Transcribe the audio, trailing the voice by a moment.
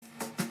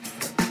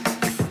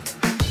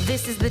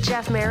This is the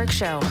Jeff Merrick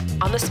Show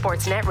on the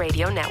Sportsnet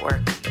Radio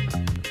Network.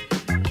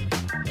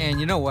 And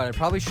you know what? I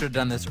probably should have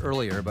done this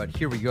earlier, but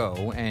here we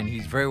go. And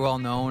he's very well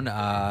known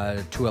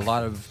to a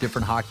lot of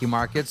different hockey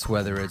markets,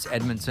 whether it's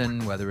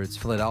Edmonton, whether it's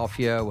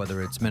Philadelphia,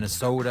 whether it's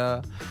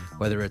Minnesota,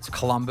 whether it's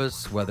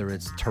Columbus, whether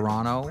it's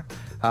Toronto.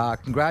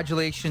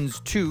 Congratulations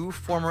to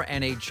former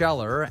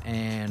NHLer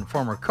and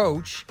former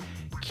coach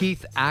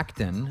Keith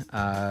Acton,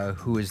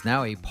 who is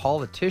now a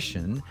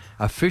politician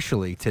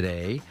officially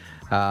today.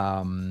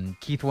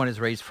 Keith won his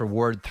race for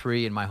Ward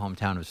 3 in my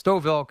hometown of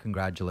Stouffville.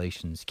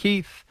 Congratulations,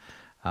 Keith.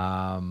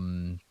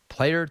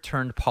 Player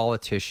turned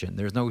politician.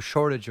 There's no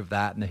shortage of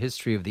that in the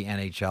history of the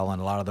NHL,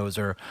 and a lot of those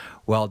are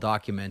well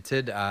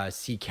documented.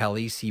 C.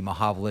 Kelly, C.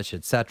 Mahavlich,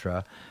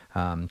 etc.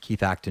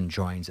 Keith Acton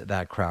joins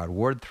that crowd.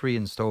 Ward 3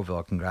 in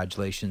Stouffville.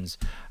 Congratulations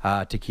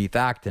to Keith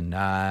Acton.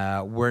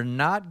 We're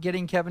not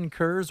getting Kevin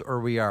Kurz,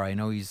 or we are? I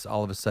know he's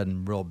all of a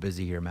sudden real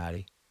busy here,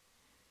 Maddie.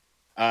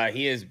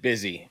 He is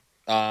busy.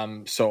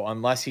 So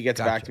unless he gets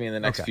back to me in the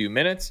next few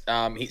minutes,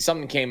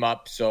 something came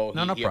up, so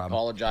he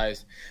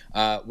apologized.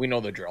 We know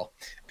the drill.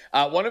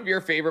 One of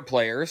your favorite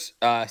players,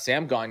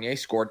 Sam Gagner,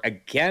 scored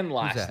again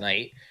last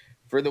night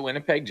for the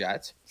Winnipeg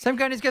Jets. Sam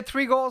Gagner's got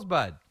 3 goals,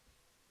 bud.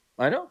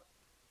 I know.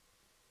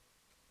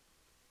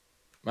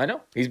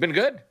 He's been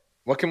good.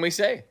 What can we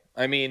say?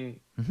 I mean,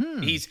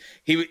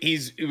 he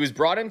was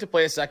brought in to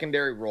play a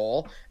secondary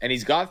role, and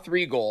he's got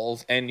 3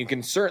 goals, and you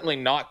can certainly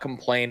not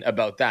complain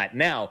about that.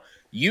 Now,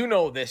 you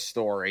know this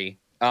story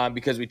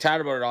because we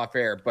chatted about it off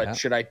air, but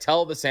should I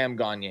tell the Sam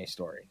Gagner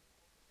story?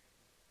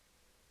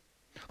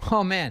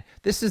 Oh man,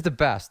 this is the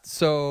best.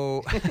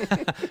 So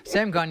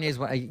Sam Gagner is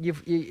one.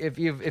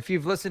 If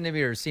you've listened to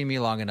me or seen me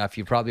long enough,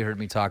 you've probably heard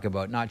me talk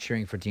about not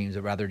cheering for teams,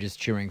 but rather just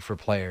cheering for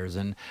players.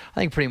 And I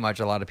think pretty much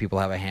a lot of people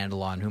have a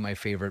handle on who my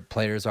favorite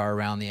players are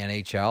around the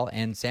NHL,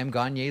 and Sam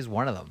Gagner is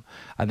one of them.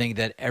 I think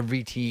that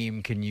every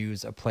team can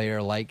use a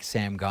player like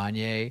Sam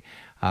Gagner.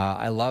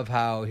 I love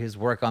how his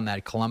work on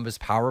that Columbus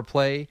power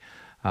play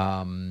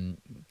kind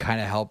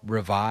of helped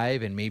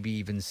revive and maybe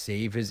even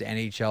save his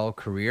NHL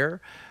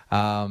career.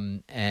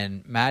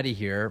 And Maddie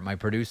here, my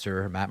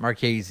producer, Matt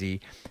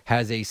Marchese,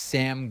 has a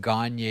Sam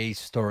Gagner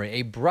story,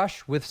 a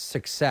brush with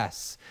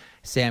success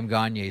Sam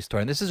Gagner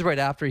story. And this is right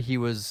after he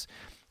was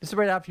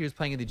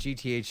playing in the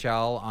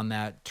GTHL on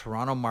that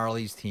Toronto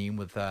Marlies team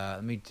with,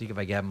 let me think if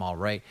I get them all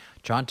right.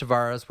 John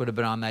Tavares would have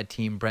been on that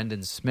team.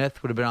 Brendan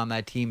Smith would have been on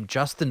that team.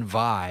 Justin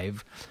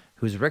Vive,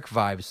 who's Rick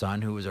Vive's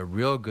son, who was a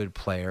real good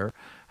player,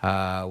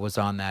 was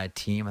on that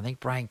team. I think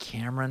Brian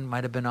Cameron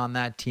might have been on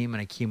that team,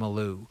 and Akeem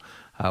Alou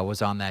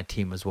was on that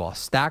team as well.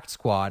 Stacked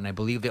squad, and I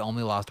believe they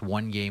only lost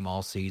 1 game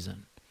all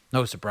season.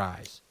 No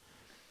surprise.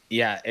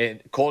 Yeah,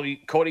 and Cody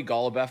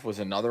Golubeff was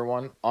another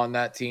one on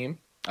that team.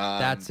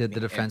 That's it, the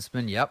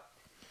defenseman. Yep.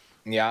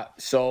 Yeah.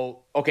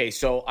 So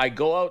I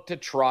go out to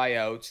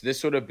tryouts.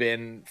 This would have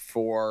been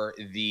for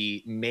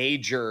the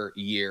major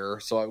year.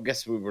 So I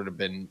guess we would have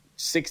been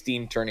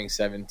 16 turning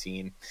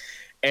 17.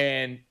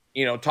 And,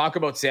 talk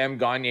about Sam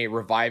Gagner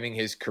reviving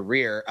his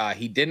career.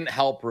 He didn't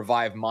help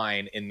revive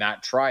mine in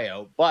that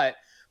tryout, but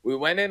we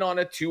went in on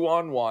a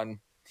 2-on-1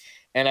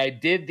 and I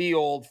did the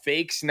old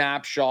fake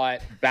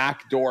snapshot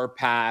backdoor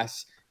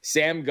pass.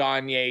 Sam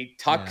Gagner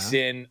tucks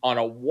in on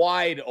a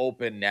wide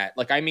open net.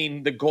 The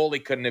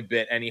goalie couldn't have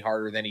bit any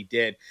harder than he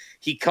did.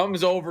 He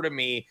comes over to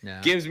me,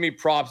 gives me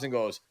props and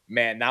goes,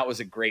 "Man, that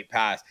was a great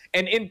pass."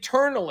 And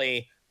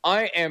internally,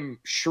 I am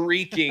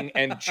shrieking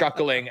and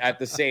chuckling at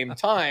the same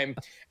time.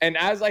 And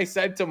as I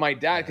said to my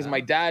dad, because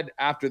my dad,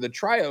 after the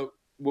tryout,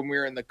 when we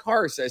were in the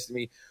car, says to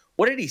me,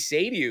 "What did he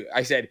say to you?"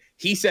 I said,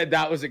 "He said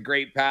that was a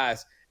great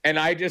pass." And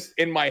I just,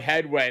 in my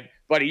head, went,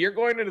 "Buddy, you're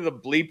going into the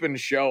bleeping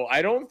show.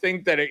 I don't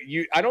think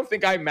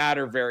I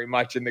matter very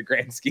much in the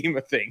grand scheme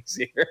of things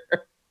here."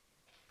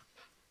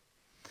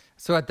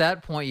 So at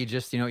that point, you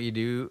just, what you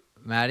do,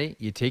 Maddie?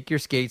 You take your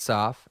skates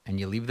off and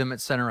you leave them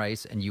at center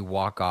ice and you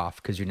walk off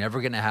because you're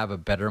never going to have a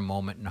better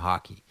moment in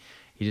hockey.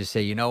 You just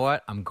say, "You know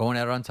what? I'm going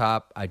out on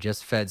top. I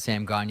just fed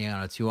Sam Gagner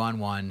on a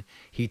 2-on-1.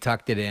 He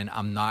tucked it in.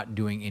 I'm not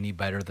doing any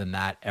better than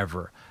that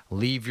ever."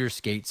 Leave your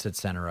skates at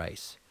center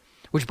ice.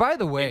 Which, by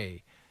the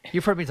way,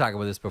 you've heard me talk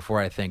about this before,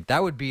 I think.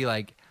 That would be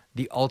like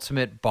the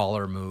ultimate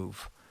baller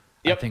move,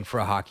 I think, for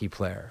a hockey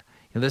player.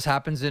 This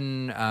happens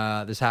in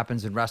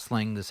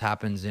wrestling. This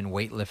happens in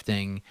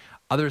weightlifting.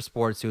 Other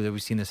sports, too, that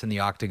we've seen this in the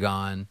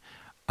octagon.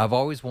 I've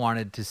always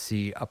wanted to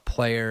see a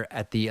player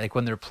at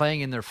when they're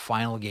playing in their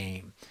final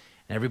game,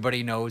 and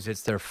everybody knows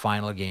it's their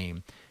final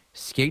game,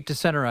 skate to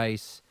center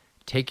ice,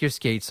 take your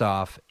skates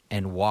off,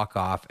 and walk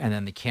off, and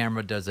then the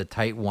camera does a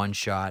tight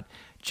one-shot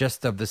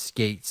just of the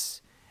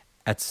skates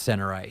at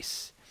center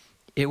ice.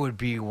 It would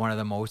be one of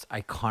the most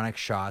iconic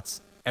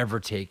shots ever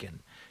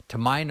taken. To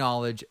my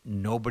knowledge,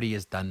 nobody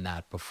has done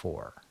that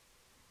before.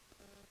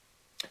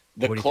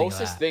 The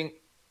closest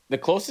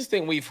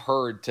thing we've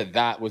heard to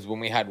that was when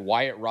we had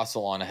Wyatt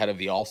Russell on ahead of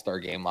the All-Star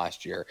game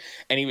last year,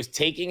 and he was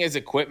taking his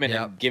equipment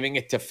and giving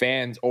it to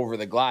fans over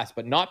the glass,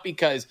 but not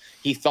because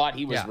he thought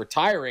he was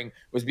retiring, it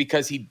was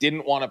because he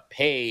didn't want to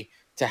pay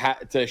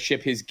to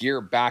ship his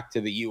gear back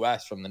to the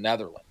U.S. from the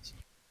Netherlands.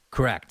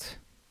 Correct.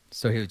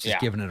 So he was just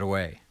giving it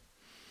away.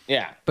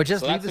 Yeah, but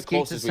just so leave the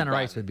skates at center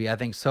ice would be, I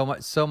think, so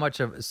much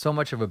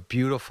of a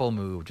beautiful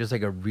move, just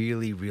like a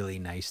really, really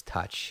nice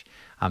touch.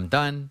 I'm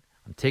done.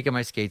 I'm taking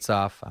my skates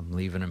off. I'm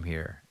leaving them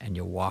here, and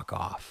you walk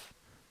off.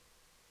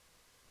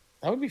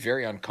 That would be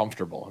very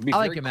uncomfortable. It'd be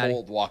very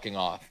cold walking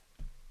off.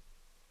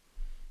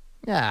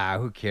 Yeah,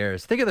 who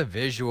cares? Think of the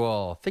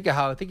visual. Think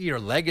of your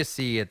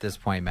legacy at this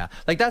point, man.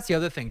 Like, that's the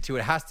other thing too.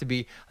 It has to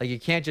be like, you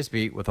can't just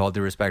be, with all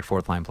due respect,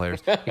 fourth line players.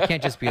 You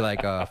can't just be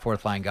like a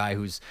fourth line guy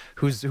who's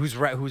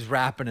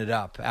wrapping it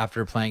up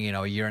after playing,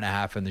 a year and a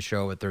half in the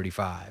show at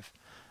 35.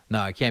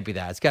 No, it can't be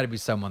that. It's got to be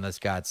someone that's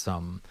got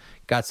some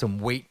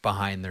weight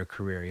behind their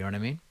career. You know what I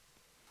mean?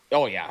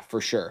 Oh yeah,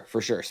 for sure.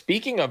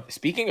 Speaking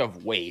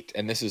of weight,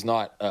 and this is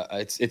not.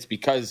 It's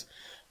because.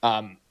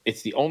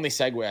 It's the only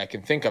segue I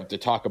can think of to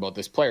talk about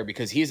this player,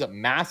 because he's a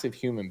massive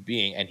human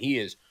being and he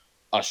is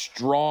a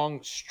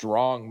strong,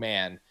 strong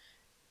man.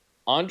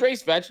 Andrei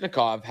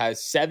Svechnikov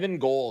has 7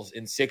 goals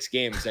in 6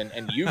 games,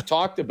 and you've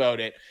talked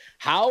about it.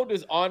 How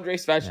does Andrei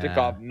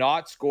Svechnikov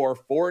not score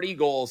 40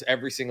 goals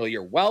every single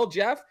year? Well,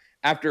 Jeff,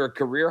 after a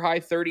career-high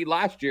 30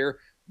 last year,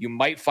 you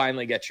might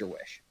finally get your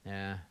wish.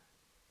 Yeah.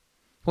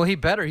 Well, he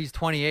better. He's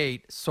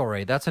 28.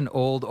 Sorry, that's an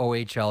old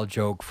OHL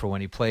joke for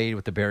when he played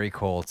with the Barrie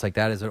Colts. Like,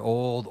 that is an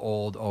old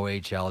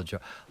OHL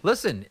joke.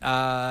 Listen,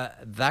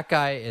 that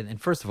guy, and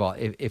first of all,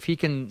 if he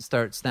can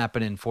start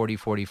snapping in 40,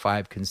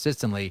 45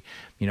 consistently,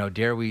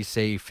 dare we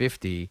say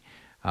 50,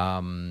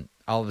 all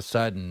of a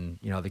sudden,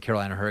 the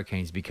Carolina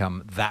Hurricanes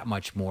become that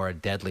much more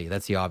deadly.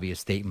 That's the obvious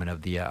statement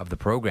of the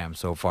program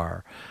so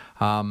far.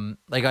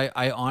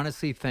 I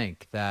honestly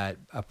think that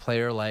a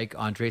player like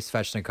Andrei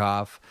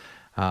Svechnikov,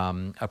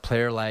 a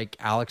player like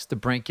Alex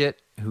DeBrincat,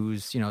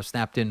 who's,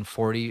 snapped in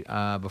 40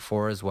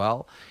 before as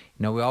well.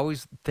 We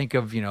always think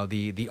of,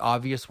 the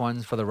obvious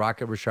ones for the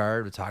Rocket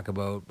Richard. We talk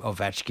about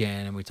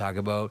Ovechkin, and we talk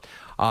about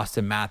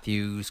Austin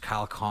Matthews,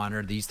 Kyle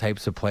Connor, these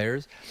types of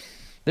players.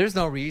 There's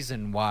no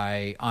reason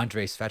why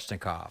Andrei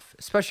Svechnikov,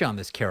 especially on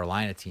this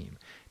Carolina team,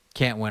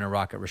 can't win a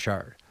Rocket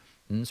Richard.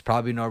 And there's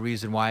probably no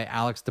reason why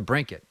Alex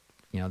DeBrincat,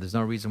 there's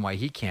no reason why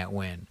he can't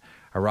win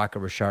a Rocket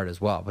Richard as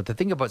well. But the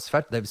thing about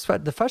the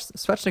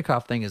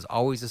Svechnikov thing has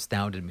always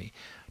astounded me,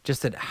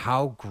 just at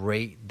how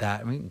great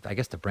that, I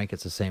guess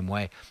DeBrincat's the same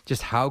way,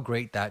 just how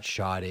great that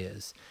shot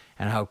is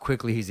and how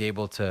quickly he's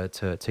able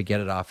to get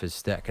it off his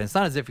stick. And it's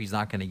not as if he's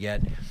not going to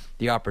get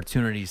the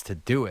opportunities to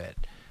do it.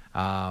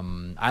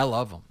 I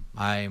love him.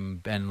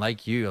 And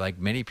like you, like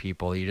many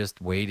people, you're just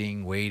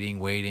waiting.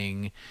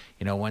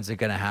 When's it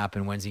going to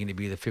happen? When's he going to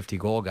be the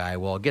 50-goal guy?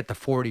 Well, get the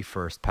 40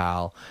 first,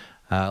 pal.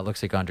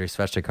 Looks like Andrei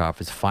Svechnikov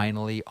is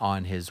finally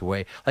on his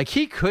way. Like,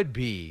 he could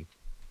be,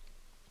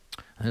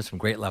 and there's some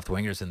great left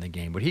wingers in the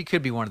game, but he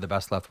could be one of the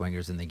best left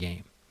wingers in the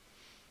game.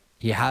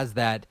 He has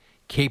that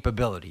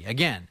capability.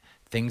 Again,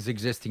 things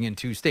existing in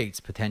 2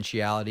 states,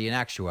 potentiality and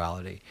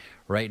actuality.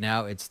 Right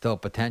now, it's still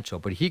potential,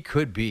 but he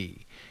could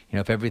be,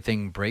 if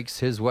everything breaks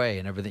his way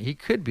and everything, he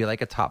could be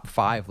like a top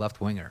 5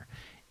 left winger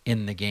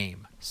in the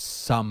game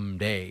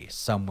someday,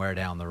 somewhere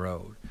down the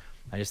road.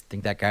 I just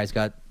think that guy's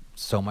got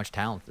so much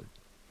talent.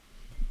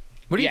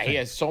 What do you think? He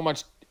has so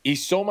much.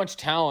 He's so much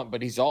talent,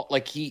 but he's all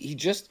like he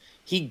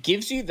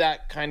gives you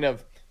that kind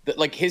of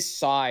like his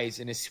size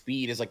and his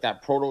speed is like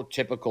that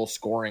prototypical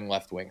scoring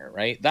left winger,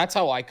 right? That's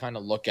how I kind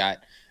of look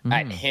at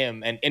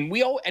him. And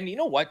you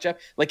know what, Jeff?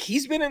 Like,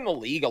 he's been in the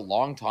league a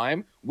long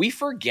time. We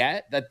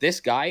forget that this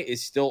guy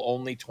is still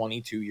only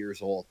 22 years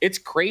old. It's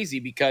crazy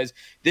because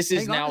this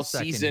is now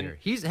season.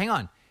 He's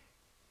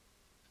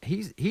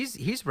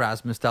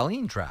Rasmus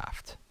Dahlin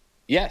draft.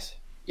 Yes.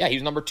 Yeah,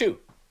 he's number 2.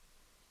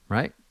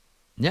 Right?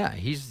 Yeah,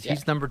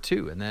 he's number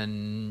 2, and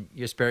then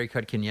Jesperi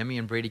Kotkaniemi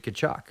and Brady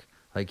Tkachuk.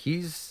 Like,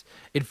 it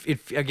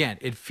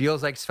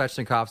feels like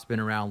Svechnikov's been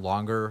around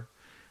longer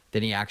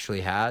than he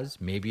actually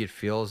has. Maybe it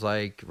feels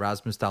like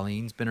Rasmus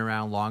Dahlin's been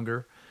around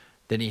longer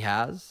than he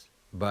has,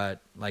 but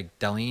like,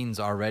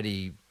 Dahlin's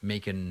already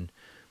making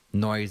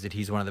noise that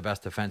he's one of the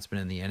best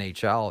defensemen in the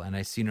NHL, and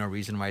I see no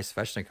reason why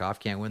Svechnikov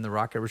can't win the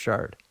Rocket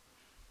Richard.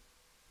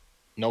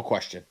 No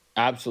question,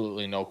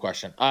 absolutely no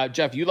question.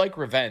 Jeff, you like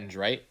revenge,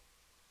 right?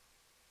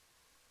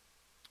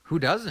 Who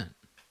doesn't?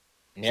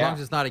 As long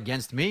as it's not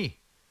against me.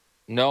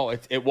 No,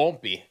 it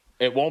won't be.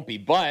 It won't be.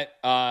 But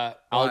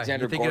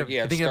Alexander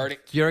Georgiev starting.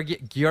 Georgiev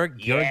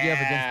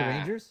against the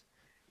Rangers?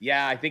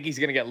 Yeah, I think he's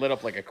going to get lit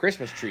up like a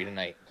Christmas tree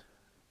tonight.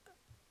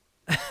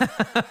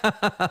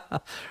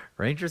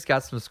 Rangers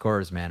got some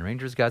scorers, man.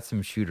 Rangers got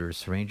some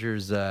shooters.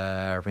 Rangers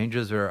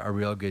are a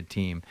real good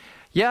team.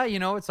 Yeah,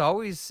 it's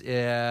always,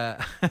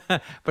 but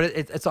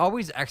it's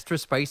always extra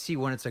spicy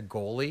when it's a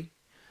goalie.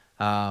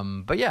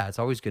 But yeah, it's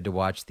always good to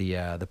watch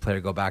the player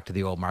go back to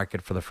the old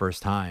market for the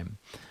first time.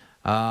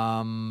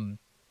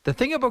 The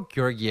thing about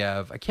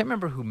Georgiev, I can't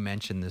remember who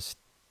mentioned this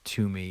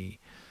to me.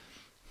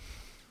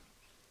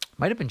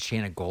 Might have been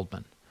Shayna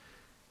Goldman,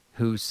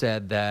 who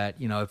said that,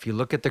 if you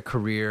look at the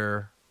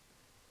career,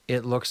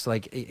 it looks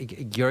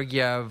like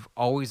Georgiev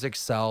always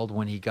excelled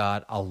when he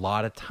got a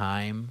lot of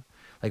time.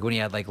 like when he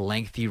had like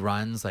lengthy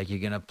runs, like you're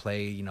going to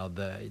play, you know,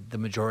 the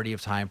majority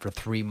of time for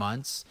 3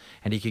 months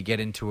and he could get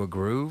into a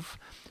groove.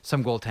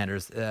 Some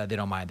goaltenders, they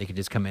don't mind. They could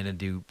just come in and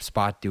do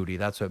spot duty.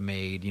 That's what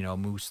made, you know,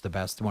 Moose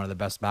one of the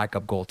best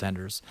backup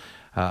goaltenders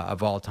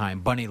of all time.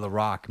 Bunny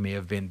Larocque may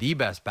have been the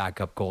best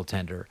backup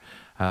goaltender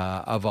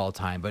of all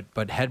time.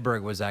 But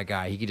Hedberg was that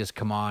guy. He could just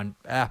come on,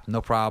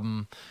 no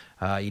problem.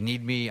 You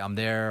need me, I'm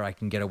there. I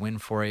can get a win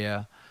for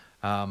you.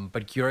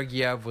 But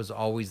Georgiev was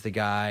always the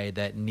guy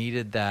that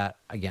needed that,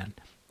 again,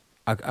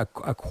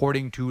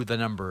 according to the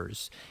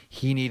numbers,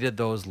 he needed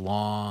those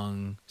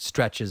long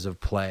stretches of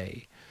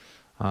play.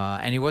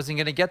 And he wasn't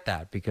going to get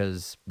that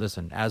because,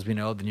 listen, as we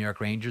know, the New York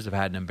Rangers have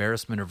had an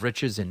embarrassment of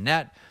riches in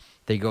net.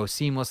 They go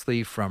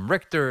seamlessly from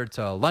Richter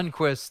to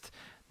Lundqvist,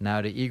 now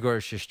to Igor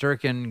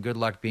Shesterkin. Good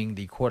luck being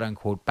the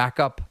quote-unquote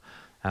backup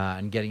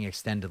and getting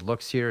extended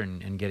looks here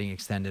and getting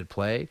extended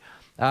play.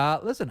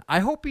 Listen, I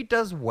hope he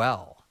does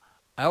well.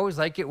 I always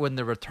like it when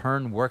the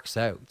return works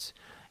out.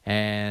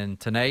 And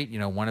tonight, you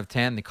know, 1 of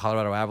 10, the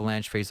Colorado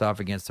Avalanche face off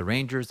against the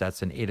Rangers.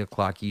 That's an 8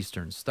 o'clock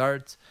Eastern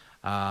start.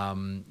 You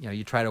know,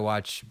 you try to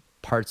watch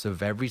parts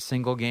of every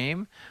single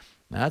game.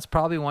 That's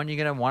probably one you're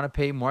going to want to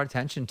pay more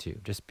attention to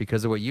just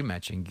because of what you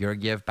mentioned.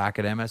 Georgiev back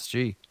at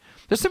MSG.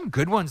 There's some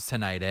good ones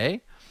tonight, eh?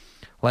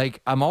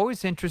 Like, I'm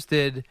always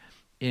interested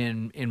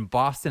in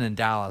Boston and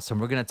Dallas,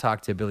 and we're going to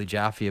talk to Billy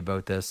Jaffe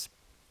about this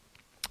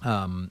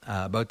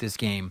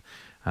game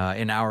in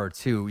an hour or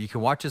two. You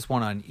can watch this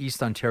one on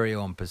East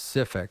Ontario and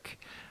Pacific.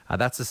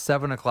 That's a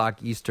 7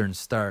 o'clock Eastern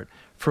start.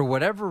 For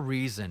whatever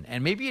reason,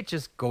 and maybe it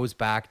just goes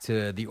back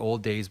to the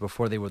old days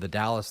before they were the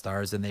Dallas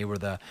Stars and they were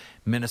the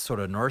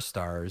Minnesota North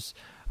Stars,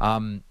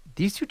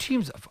 these two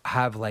teams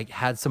have like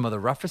had some of the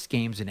roughest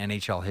games in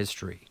NHL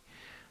history,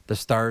 the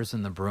Stars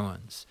and the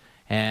Bruins.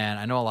 And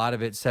I know a lot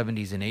of it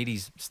 70s and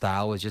 80s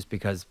style was just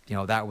because, you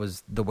know, that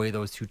was the way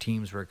those two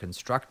teams were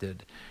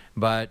constructed.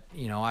 But,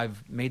 you know,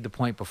 I've made the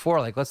point before,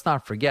 like, let's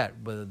not forget,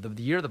 the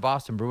year the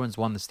Boston Bruins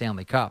won the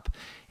Stanley Cup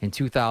in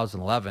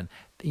 2011,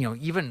 you know,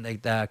 even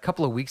like a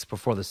couple of weeks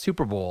before the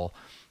Super Bowl,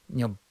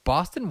 you know,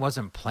 Boston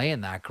wasn't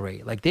playing that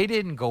great. Like, they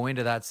didn't go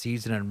into that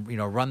season and, you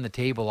know, run the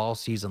table all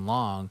season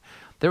long.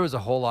 There was a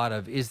whole lot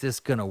of, is this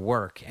going to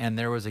work? And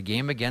there was a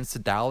game against the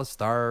Dallas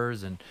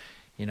Stars and,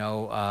 you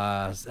know,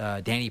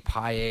 Danny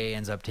Paille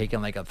ends up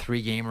taking like a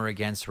 3-gamer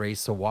against Ray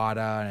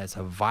Sawada, and it's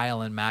a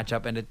violent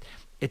matchup, and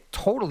it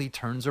totally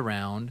turns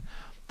around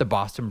the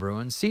Boston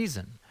Bruins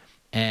season.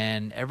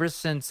 And ever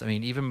since, I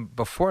mean, even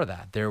before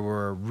that, there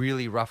were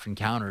really rough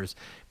encounters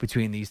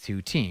between these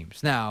two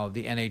teams. Now,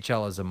 the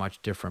NHL is a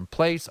much different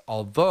place,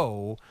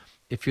 although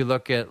if you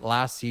look at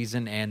last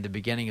season and the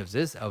beginning of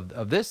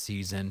this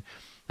season,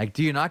 like,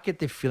 do you not get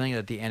the feeling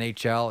that the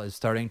NHL is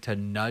starting to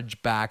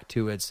nudge back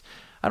to its,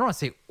 I don't want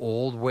to say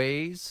old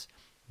ways,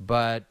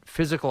 but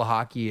physical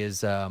hockey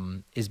is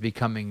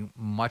becoming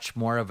much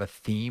more of a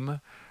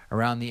theme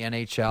around the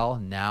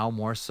NHL now,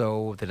 more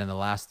so than in the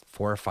last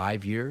 4 or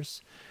 5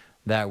 years,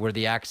 that where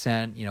the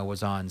accent, you know,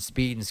 was on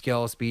speed and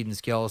skill, speed and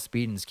skill,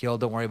 speed and skill.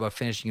 Don't worry about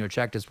finishing your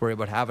check. Just worry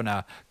about having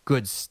a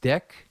good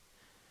stick.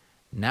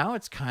 Now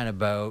it's kind of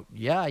about,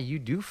 yeah, you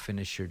do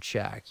finish your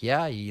check.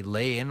 Yeah, you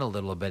lay in a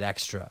little bit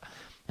extra.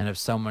 And if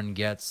someone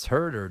gets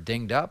hurt or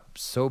dinged up,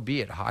 so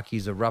be it.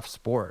 Hockey's a rough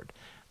sport.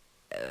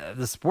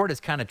 The sport is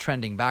kind of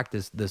trending back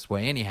this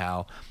way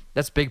anyhow.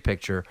 That's big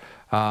picture.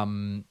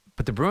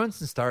 But the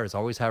Bruins and Stars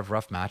always have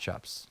rough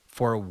matchups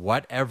for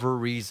whatever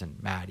reason,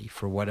 Maddie,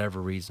 for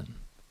whatever reason.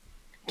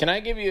 Can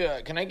I give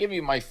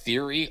you my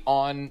theory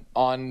on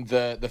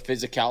the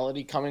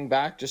physicality coming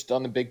back, just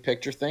on the big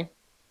picture thing?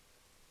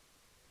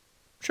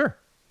 Sure.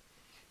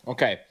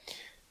 Okay.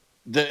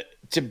 To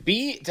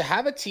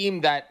have a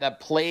team that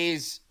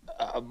plays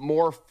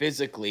more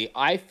physically,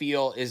 I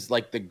feel is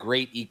like the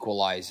great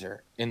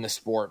equalizer in the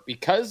sport,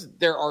 because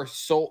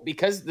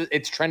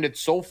it's trended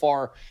so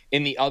far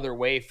in the other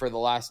way for the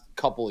last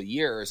couple of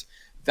years,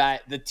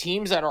 that the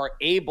teams that are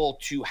able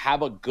to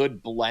have a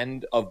good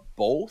blend of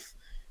both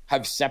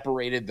have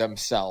separated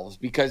themselves.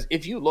 Because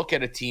if you look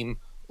at a team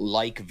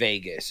like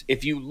Vegas,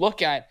 if you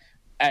look at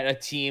a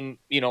team,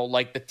 you know,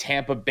 like the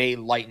Tampa Bay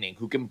Lightning,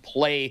 who can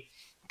play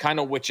kind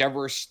of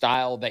whichever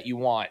style that you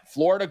want.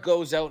 Florida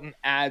goes out and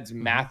adds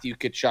Matthew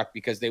Tkachuk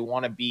because they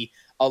want to be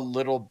a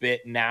little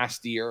bit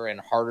nastier and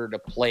harder to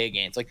play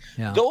against. Like,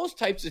 those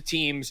types of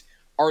teams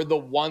are the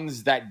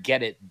ones that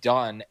get it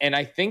done. And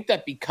I think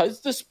that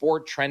because the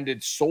sport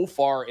trended so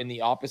far in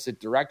the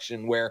opposite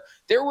direction, where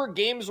there were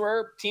games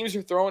where teams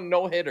are throwing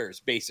no hitters,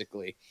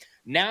 basically.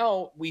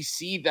 Now we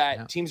see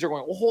that teams are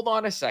going, well, hold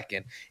on a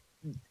second.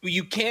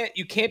 You can't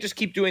just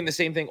keep doing the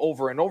same thing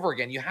over and over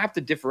again. You have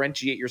to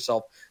differentiate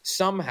yourself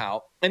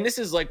somehow. And this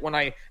is like when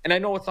I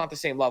know it's not the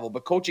same level,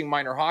 but coaching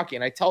minor hockey,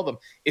 and I tell them,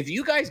 if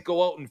you guys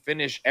go out and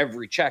finish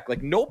every check,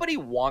 like, nobody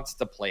wants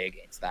to play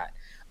against that.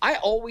 I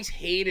always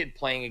hated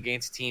playing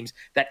against teams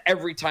that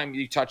every time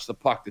you touch the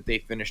puck that they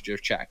finished your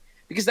check,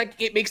 because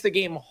it makes the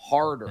game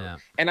harder. Yeah.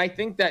 And I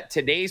think that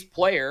today's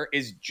player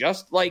is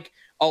just like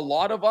a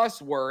lot of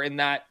us were, in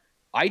that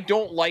I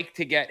don't like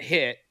to get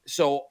hit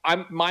So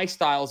my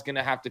style is going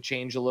to have to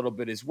change a little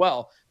bit as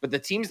well. But the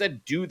teams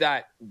that do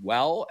that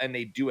well and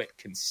they do it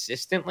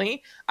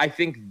consistently, I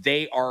think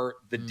they are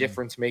the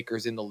difference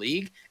makers in the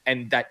league,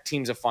 and that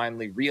teams have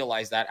finally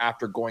realized that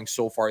after going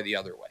so far the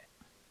other way.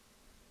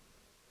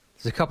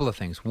 There's a couple of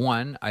things.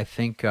 One, I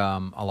think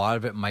a lot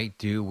of it might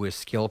do with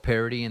skill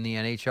parity in the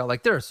NHL.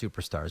 Like, there are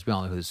superstars. We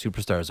all know who the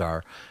superstars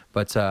are.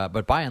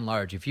 But by and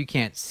large, if you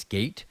can't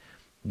skate,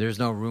 there's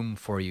no room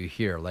for you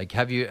here. Like,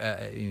 have you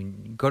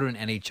go to an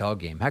NHL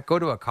game, heck, go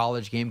to a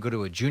college game, go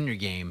to a junior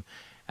game,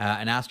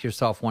 and ask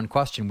yourself one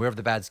question: where have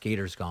the bad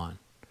skaters gone?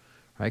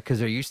 Right? Because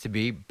there used to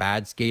be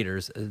bad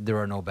skaters. There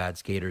are no bad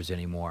skaters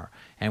anymore.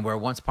 And where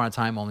once upon a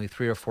time only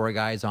 3 or 4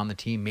 guys on the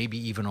team, maybe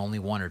even only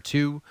 1 or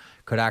 2,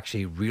 could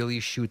actually really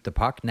shoot the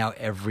puck, now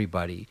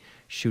everybody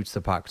shoots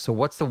the puck. So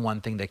what's the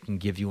one thing that can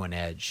give you an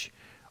edge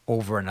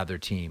over another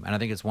team? And I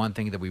think it's one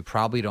thing that we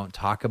probably don't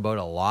talk about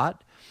a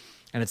lot.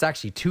 And it's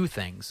actually 2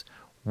 things.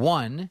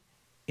 1,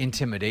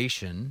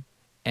 intimidation.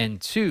 And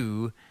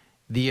 2,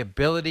 the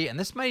ability, and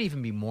this might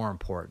even be more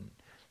important,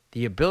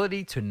 the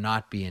ability to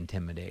not be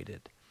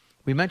intimidated.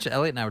 We mentioned,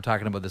 Elliot and I were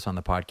talking about this on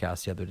the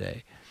podcast the other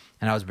day,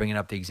 and I was bringing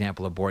up the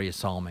example of Borje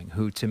Salming,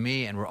 who to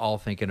me, and we're all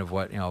thinking of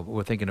what,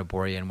 we're thinking of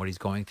Borje and what he's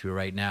going through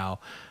right now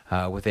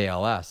with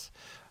ALS.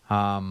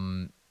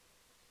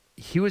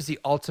 He was the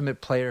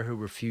ultimate player who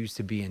refused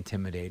to be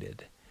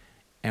intimidated.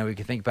 And we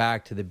can think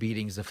back to the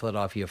beatings the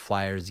Philadelphia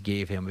Flyers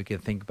gave him. We can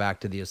think back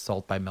to the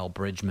assault by Mel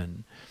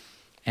Bridgman.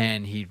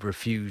 And he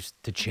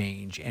refused to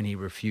change, and he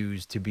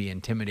refused to be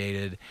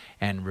intimidated,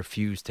 and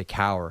refused to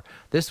cower.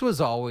 This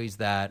was always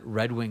that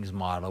Red Wings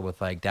model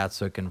with like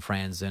Datsuk and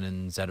Franzen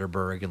and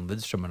Zetterberg and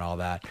Lidstrom and all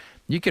that.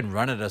 You can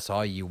run at us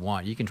all you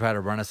want. You can try to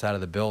run us out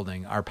of the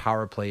building. Our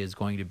power play is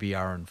going to be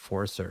our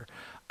enforcer.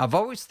 I've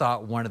always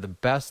thought one of the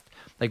best,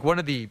 like one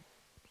of the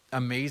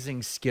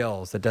amazing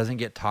skills that doesn't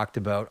get talked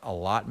about a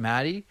lot,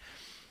 Maddie,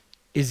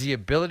 is the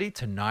ability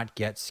to not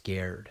get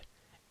scared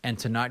and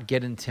to not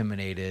get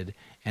intimidated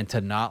and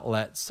to not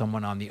let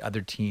someone on the other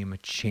team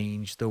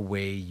change the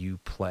way you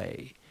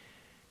play.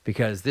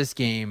 Because this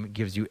game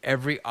gives you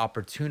every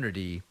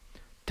opportunity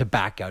to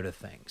back out of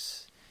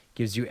things.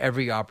 Gives you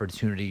every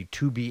opportunity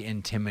to be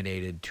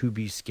intimidated, to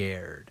be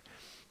scared.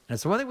 And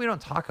it's the one thing we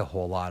don't talk a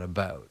whole lot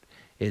about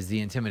is the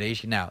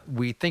intimidation. Now,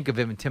 we think of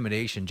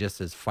intimidation just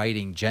as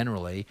fighting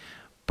generally,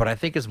 but I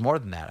think it's more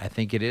than that. I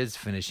think it is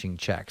finishing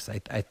checks.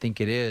 I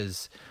think it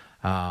is...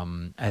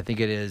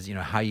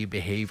 how you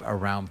behave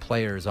around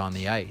players on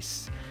the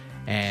ice.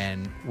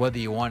 And whether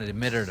you want to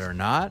admit it or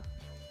not,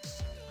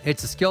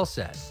 it's a skill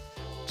set.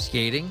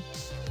 Skating,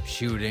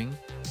 shooting,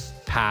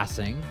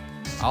 passing,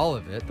 all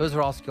of it. Those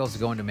are all skills that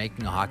go into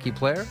making a hockey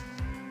player.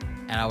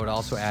 And I would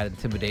also add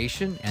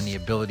intimidation and the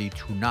ability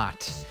to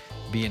not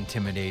be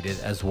intimidated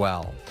as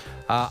well.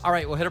 All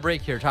right, we'll hit a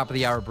break here, top of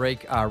the hour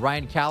break.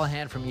 Ryan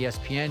Callahan from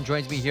ESPN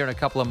joins me here in a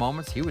couple of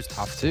moments. He was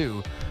tough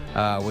too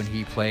when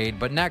he played.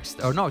 But next,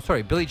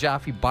 Billy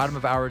Jaffe, bottom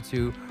of hour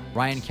 2,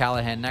 Ryan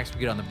Callahan. Next,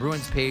 we get on the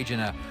Bruins page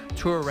and a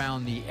tour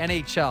around the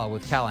NHL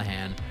with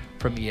Callahan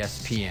from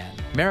ESPN.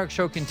 Merrick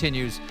Show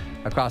continues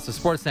across the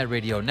Sportsnet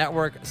Radio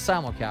Network,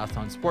 simulcast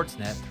on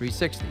Sportsnet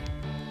 360.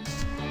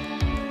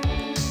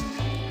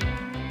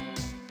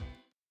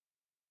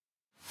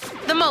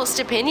 The most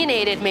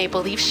opinionated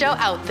Maple Leaf show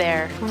out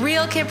there.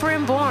 Real Kipper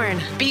and Born.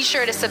 Be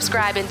sure to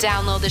subscribe and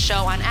download the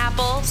show on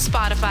Apple,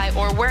 Spotify,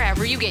 or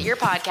wherever you get your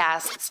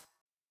podcasts.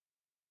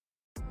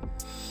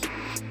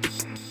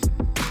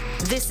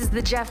 This is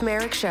the Jeff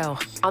Merrick Show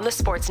on the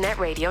Sportsnet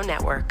Radio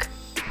Network.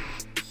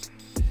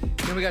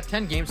 We got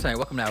 10 games tonight.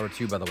 Welcome to hour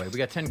 2, by the way. We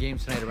got 10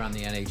 games tonight around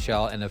the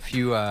NHL and a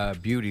few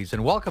beauties.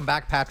 And welcome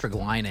back, Patrick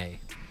Laine.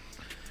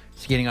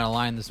 Skating on a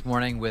line this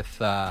morning with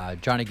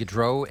Johnny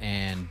Gaudreau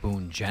and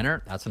Boone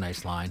Jenner. That's a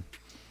nice line.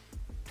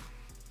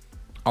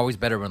 Always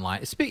better when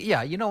line.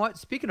 You know what?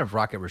 Speaking of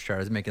Rocket Richard, I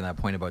was making that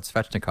point about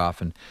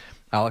Svechnikov and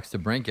Alex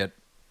DeBrincat.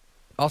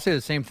 I'll say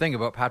the same thing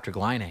about Patrick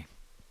Laine.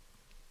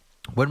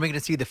 When are we going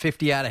to see the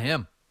 50 out of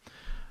him?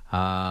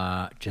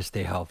 Just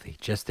stay healthy.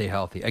 Just stay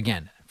healthy.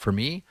 Again, for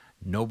me,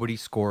 nobody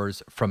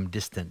scores from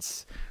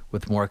distance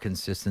with more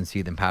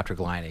consistency than Patrick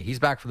Laine. He's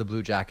back for the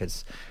Blue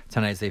Jackets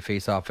tonight as they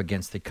face off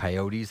against the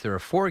Coyotes. There are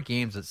 4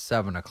 games at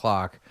 7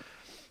 o'clock.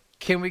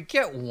 Can we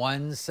get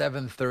one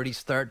 7:30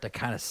 start to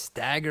kind of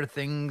stagger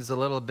things a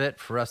little bit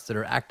for us that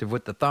are active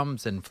with the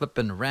thumbs and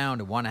flipping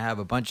around and want to have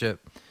a bunch of...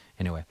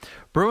 Anyway,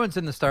 Bruins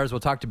and the Stars. We'll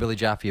talk to Billy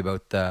Jaffe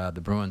about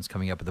the Bruins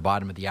coming up at the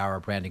bottom of the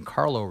hour. Brandon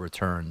Carlo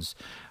returns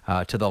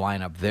to the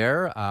lineup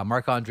there.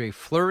 Marc-Andre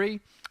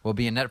Fleury will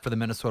be in net for the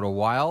Minnesota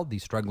Wild, the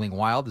struggling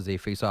Wild, as they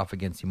face off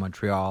against the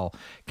Montreal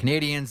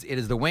Canadiens. It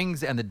is the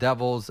Wings and the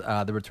Devils.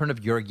 The return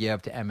of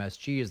Georgiev to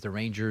MSG as the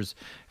Rangers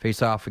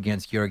face off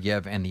against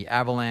Georgiev and the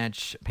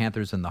Avalanche,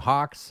 Panthers and the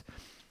Hawks.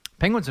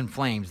 Penguins and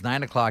Flames,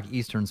 9 o'clock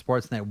Eastern,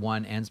 Sportsnet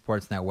 1 and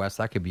Sportsnet West.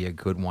 That could be a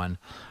good one.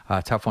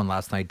 Tough one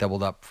last night,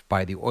 doubled up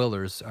by the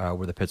Oilers,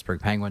 were the Pittsburgh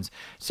Penguins.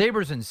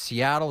 Sabres in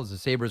Seattle as the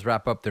Sabres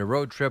wrap up their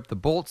road trip. The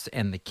Bolts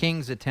and the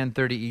Kings at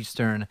 10:30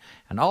 Eastern,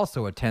 and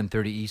also at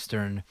 10:30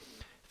 Eastern,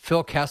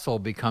 Phil Kessel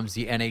becomes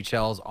the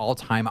NHL's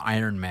all-time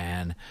Iron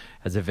Man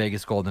as the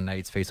Vegas Golden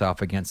Knights face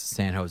off against the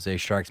San Jose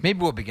Sharks.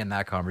 Maybe we'll begin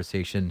that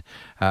conversation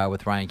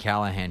with Ryan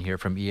Callahan here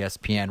from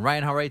ESPN.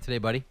 Ryan, how are you today,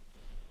 buddy?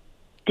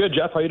 Good,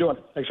 Jeff. How you doing?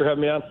 Thanks for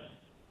having me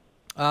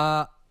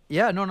on.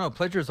 Yeah, no,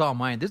 pleasure's all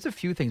mine. There's a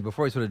few things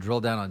before we sort of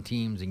drill down on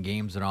teams and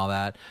games and all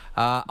that.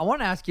 I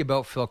want to ask you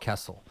about Phil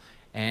Kessel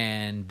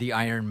and the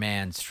Iron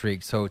Man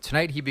streak. So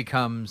tonight he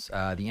becomes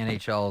the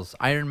NHL's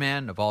Iron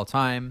Man of all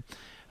time.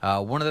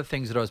 One of the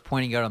things that I was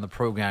pointing out on the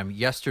program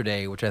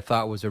yesterday, which I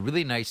thought was a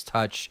really nice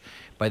touch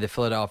by the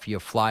Philadelphia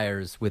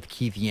Flyers with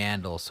Keith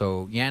Yandle.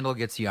 So Yandle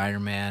gets the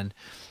Iron Man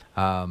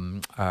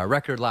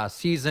record last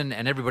season,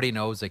 and everybody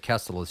knows that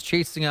Kessel is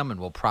chasing him and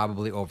will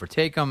probably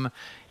overtake him.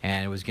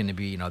 And it was going to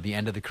be, the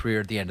end of the career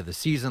at the end of the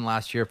season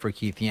last year for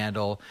Keith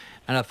Yandle.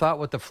 And I thought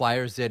what the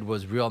Flyers did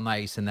was real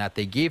nice in that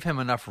they gave him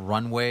enough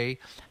runway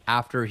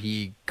after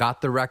he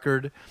got the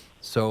record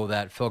so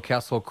that Phil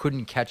Kessel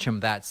couldn't catch him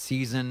that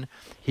season.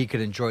 He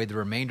could enjoy the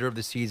remainder of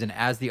the season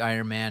as the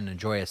Iron Man,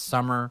 enjoy a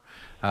summer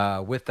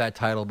with that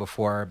title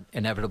before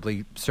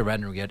inevitably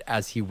surrendering it,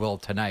 as he will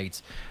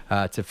tonight,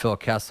 to Phil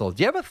Kessel.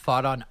 Do you have a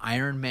thought on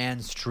Iron Man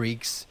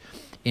streaks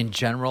in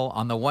general?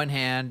 On the one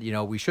hand,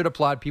 we should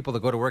applaud people that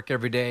go to work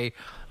every day.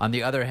 On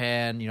the other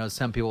hand,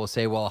 some people will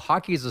say, well,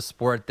 hockey is a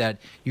sport that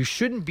you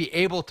shouldn't be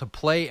able to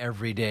play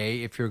every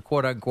day if you're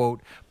quote unquote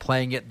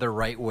playing it the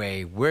right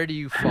way. Where do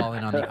you fall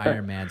in on the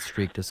Iron Man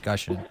streak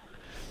discussion?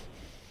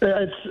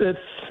 Yeah,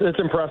 it's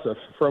impressive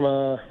from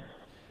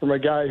a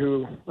guy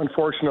who,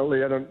 unfortunately,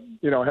 had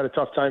a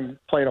tough time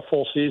playing a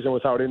full season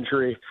without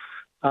injury.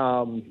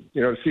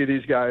 To see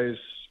these guys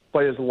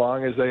play as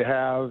long as they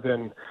have,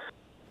 and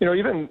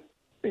even.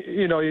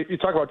 You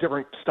talk about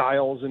different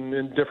styles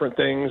and different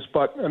things,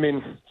 but,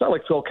 it's not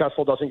like Phil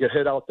Kessel doesn't get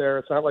hit out there.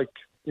 It's not like,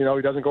 he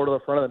doesn't go to the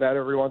front of the net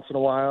every once in a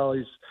while.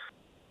 He's,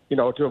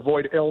 to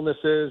avoid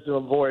illnesses, to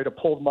avoid a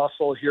pulled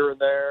muscle here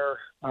and there.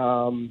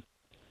 No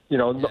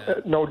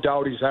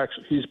doubt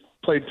he's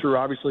played through,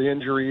 obviously,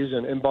 injuries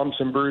and bumps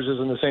and bruises,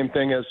 and the same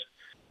thing as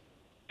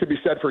could be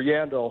said for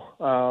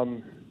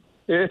Yandle.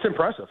 It's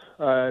impressive.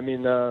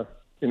 The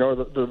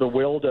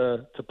will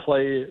to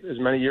play as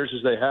many years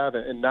as they have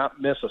and not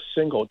miss a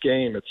single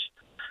game.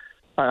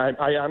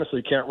 I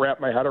honestly can't wrap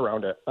my head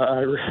around it.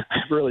 I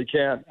really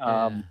can't.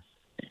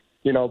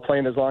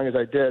 Playing as long as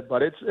I did,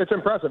 but it's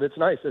impressive. It's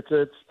nice.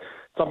 It's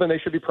something they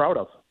should be proud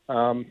of.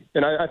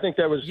 And I think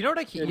that was. Go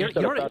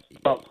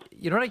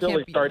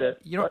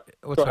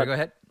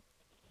ahead.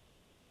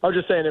 I was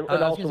just saying, and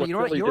also what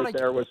Philly did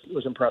there was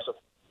impressive.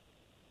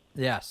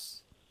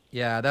 Yes.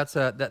 Yeah, that's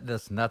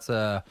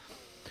a.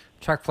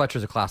 Chuck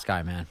Fletcher's a class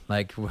guy, man.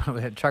 Like,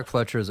 Chuck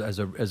Fletcher is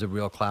a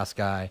real class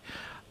guy.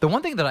 The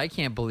one thing that I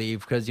can't believe,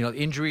 because,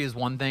 injury is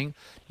one thing.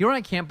 What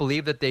I can't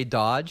believe that they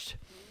dodged,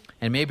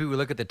 and maybe we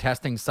look at the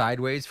testing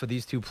sideways for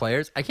these two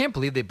players. I can't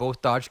believe they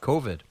both dodged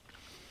COVID.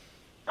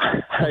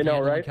 I know,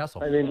 right?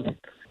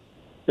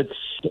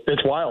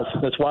 It's wild.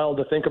 It's wild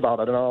to think about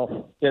it and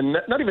all. And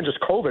not even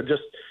just COVID,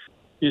 just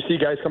you see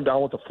guys come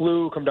down with the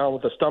flu, come down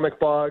with the stomach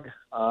bug,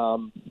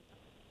 right.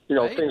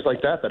 Things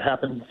like that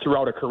happen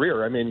throughout a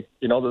career.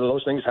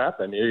 Those things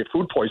happen.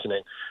 Food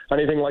poisoning,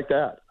 anything like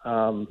that.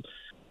 So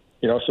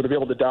to be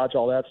able to dodge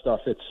all that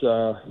stuff, it's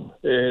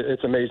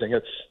amazing.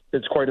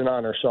 It's quite an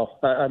honor. So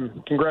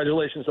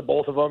congratulations to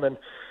both of them. And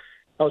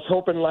I was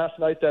hoping last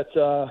night that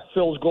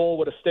Phil's goal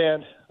would have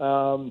stand,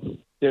 and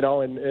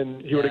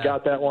he would have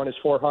got that one, his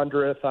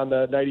 400th on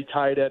the night he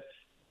tied it.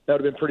 That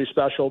would have been pretty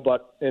special.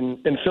 But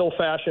in Phil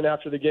fashion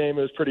after the game,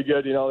 it was pretty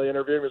good. The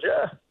interview was,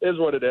 it is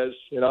what it is,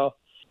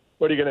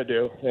 What are you going to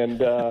do? And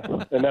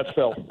that's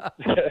Phil.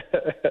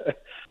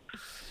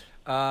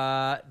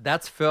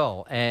 That's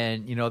Phil.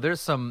 And, there's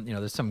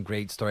some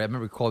great story. I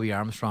remember Colby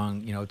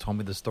Armstrong, told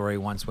me the story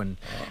once when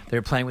they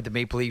were playing with the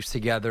Maple Leafs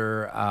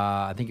together.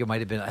 I think it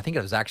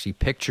was actually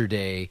picture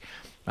day.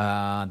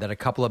 That a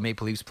couple of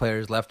Maple Leafs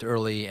players left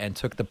early and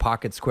took the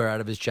pocket square out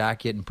of his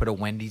jacket and put a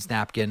Wendy's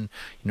napkin,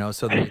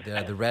 so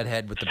the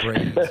redhead with the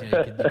braids,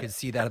 you could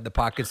see that in the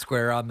pocket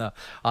square on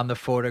the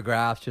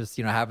photographs, just,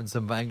 having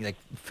some fun. Like,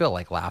 Phil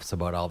laughs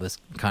about all this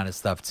kind of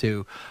stuff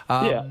too.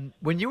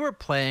 When you were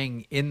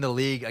playing in the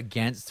league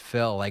against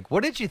Phil,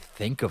 what did you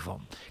think of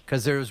him?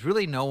 Because there was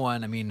really no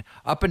one,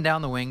 up and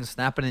down the wings,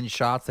 snapping in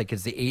shots like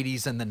it's the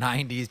 80s and the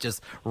 90s,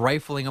 just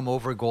rifling him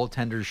over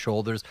goaltenders'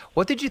 shoulders.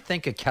 What did you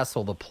think of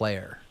Kessel, the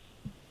player?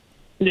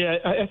 Yeah,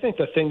 I think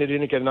the thing that he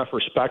didn't get enough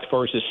respect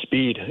for is his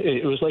speed.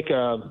 It was like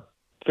a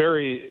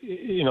very,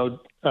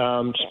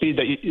 speed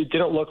that it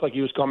didn't look like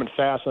he was coming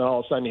fast, and all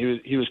of a sudden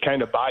he was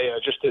kind of by you.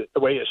 Just the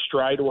way his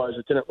stride was,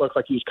 it didn't look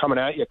like he was coming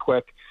at you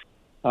quick.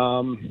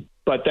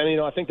 But then,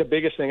 I think the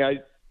biggest thing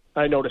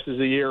I noticed is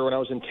the year when I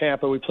was in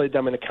Tampa, we played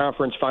them in the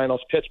conference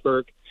finals,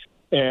 Pittsburgh,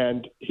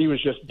 and he was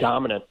just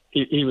dominant.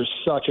 He was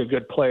such a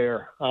good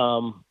player.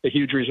 A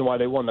huge reason why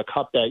they won the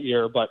Cup that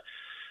year, but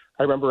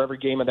I remember every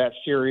game of that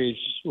series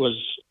was,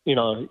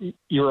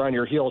 you were on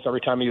your heels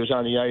every time he was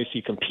on the ice. He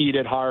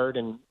competed hard.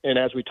 And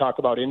as we talk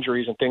about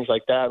injuries and things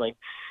like that,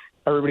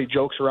 everybody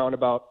jokes around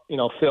about,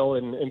 Phil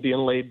and being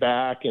laid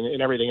back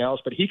and everything else,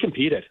 but he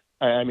competed.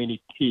 I mean,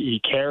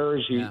 he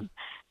cares.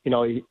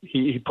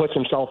 He puts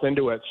himself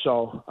into it.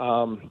 So,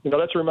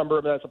 that's remember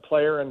him as a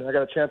player, and I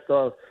got a chance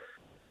to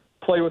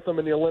play with him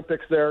in the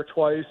Olympics there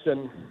twice.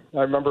 And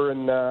I remember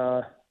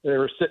they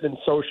were sitting in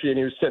Sochi, and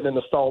he was sitting in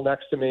the stall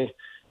next to me,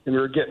 and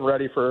we were getting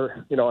ready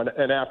for,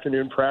 an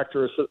afternoon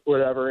practice or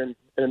whatever. And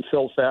in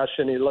Phil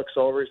fashion, he looks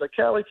over. He's like,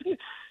 Callie, can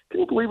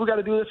you believe we got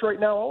to do this right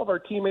now? All of our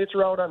teammates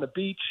are out on the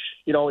beach,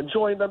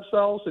 enjoying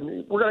themselves,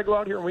 and we're going to go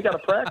out here and we got to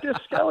practice.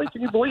 Callie,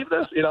 can you believe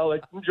this?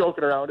 I'm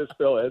joking around as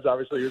Phil is.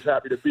 Obviously, he was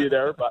happy to be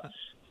there, but,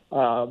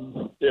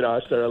 I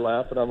started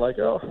laughing. I'm like,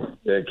 oh,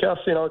 yeah, Cass,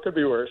 it could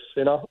be worse,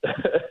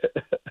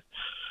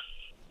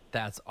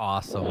 That's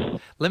awesome.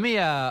 Let me,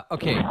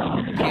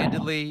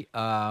 candidly,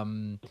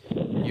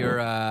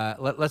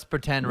 let's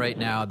pretend right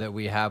now that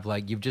we have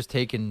you've just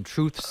taken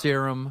truth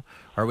serum,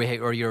 or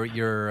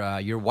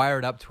you're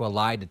wired up to a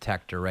lie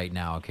detector right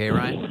now. Okay,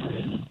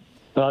 Ryan?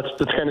 That's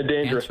kind of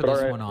dangerous. Answer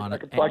this one on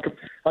it. I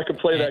can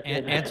play that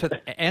game.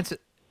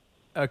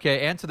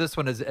 Answer this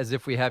one as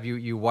if we have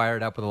you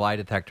wired up with a lie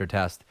detector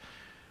test.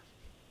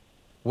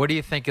 What do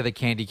you think of the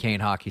candy cane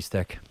hockey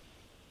stick?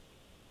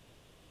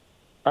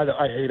 I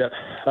hate it.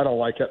 I don't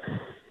like it.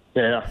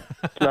 Yeah,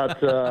 it's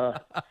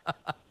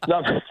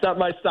not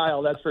my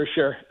style. That's for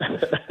sure.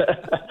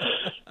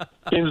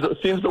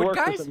 seems to work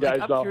for some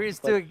guys. I'm curious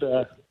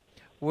too.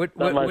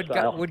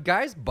 Would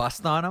guys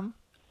bust on him?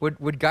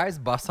 Would guys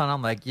bust on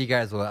him? Like, you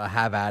guys will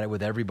have at it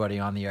with everybody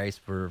on the ice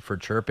for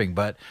chirping,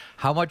 but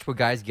how much would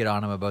guys get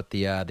on him about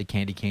the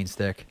candy cane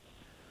stick?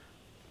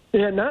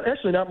 Yeah,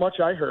 not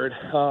much. I heard,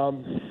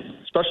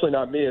 especially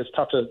not me. It's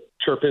tough to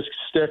chirp his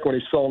stick when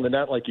he's filling the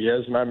net like he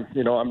is, and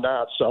I'm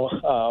not. So,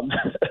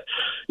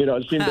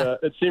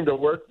 it seemed to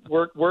work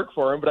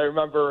for him. But I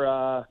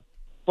remember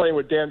playing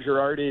with Dan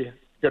Girardi, a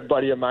good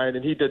buddy of mine,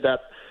 and he did that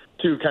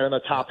too, kind of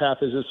the top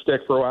half of his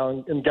stick for a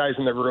while. And guys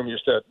in the room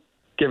used to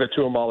give it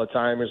to him all the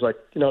time. He's like,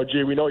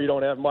 gee, we know you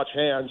don't have much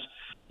hands.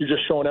 You're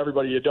just showing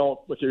everybody you don't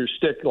with your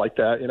stick like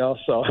that,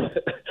 So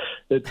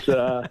it's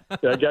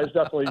guys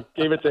definitely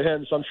gave it to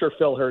him. So I'm sure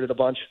Phil heard it a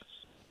bunch.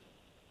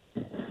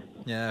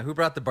 Yeah, who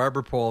brought the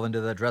barber pole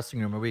into the dressing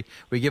room? Are we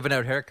giving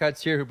out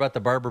haircuts here? Who brought the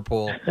barber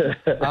pole?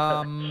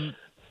 One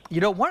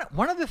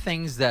of the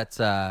things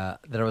that I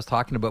was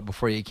talking about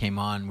before you came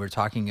on, we're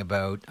talking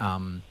about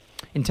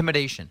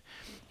intimidation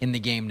in the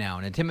game now,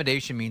 and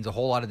intimidation means a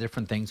whole lot of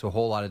different things to a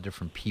whole lot of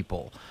different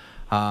people.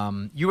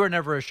 You were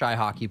never a shy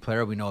hockey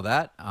player, we know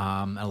that,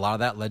 and a lot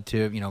of that led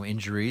to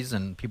injuries.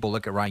 And people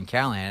look at Ryan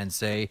Callahan and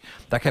say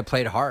that guy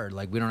played hard.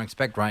 Like, we don't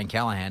expect Ryan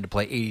Callahan to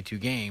play 82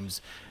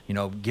 games,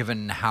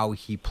 given how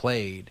he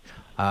played.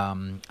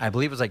 I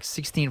believe it was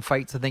 16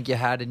 fights I think you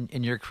had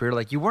in your career.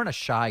 Like, you weren't a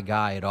shy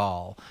guy at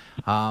all.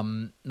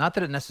 Not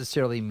that it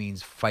necessarily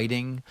means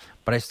fighting,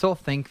 but I still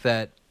think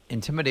that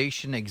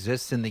intimidation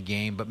exists in the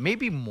game, but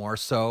maybe more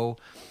so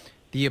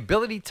the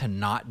ability to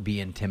not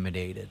be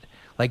intimidated.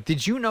 Like,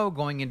 did you know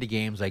going into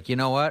games, you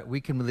know what,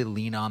 we can really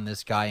lean on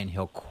this guy and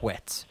he'll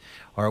quit,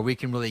 or we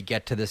can really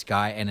get to this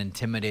guy and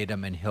intimidate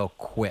him and he'll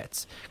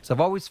quit? Because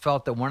I've always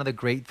felt that one of the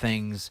great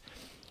things,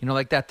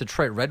 like that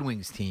Detroit Red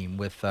Wings team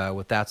with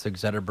Datsuk,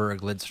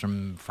 Zetterberg,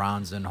 Lidstrom,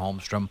 Franzen,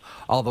 Holmstrom,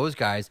 all those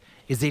guys,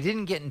 is they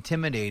didn't get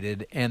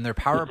intimidated and their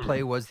power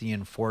play was the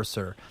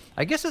enforcer.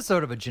 I guess it's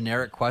sort of a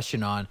generic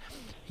question on,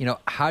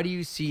 how do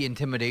you see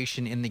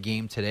intimidation in the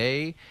game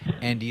today,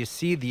 and do you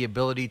see the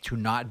ability to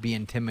not be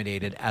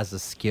intimidated as a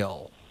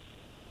skill?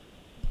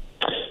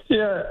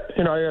 Yeah, I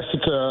guess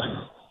it's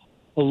a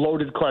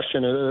loaded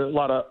question, a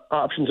lot of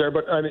options there.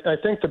 But I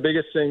think the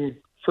biggest thing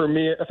for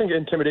me, I think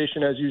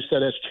intimidation, as you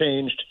said, has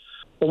changed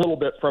a little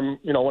bit from,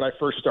 when I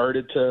first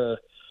started to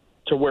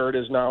where it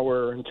is now,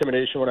 where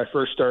intimidation, when I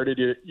first started,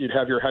 you'd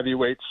have your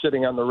heavyweights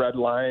sitting on the red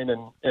line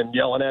and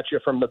yelling at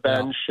you from the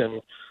bench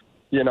and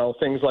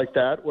things like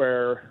that,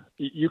 where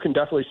you can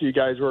definitely see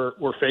guys were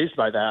faced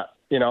by that,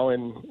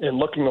 and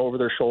looking over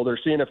their shoulder,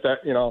 seeing if that,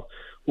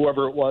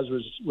 whoever it was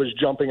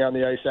jumping on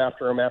the ice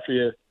after him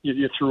after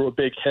you threw a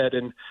big hit.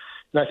 And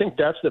I think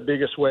that's the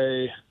biggest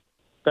way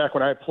back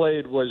when I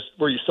played, was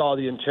where you saw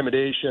the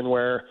intimidation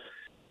where,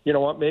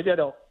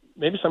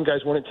 maybe some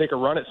guys wouldn't take a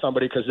run at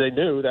somebody because they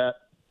knew that,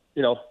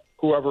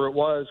 whoever it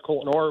was,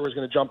 Colton Orr, was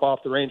going to jump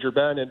off the Ranger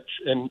bench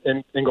and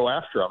go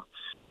after him.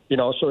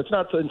 So it's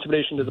not the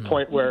intimidation to the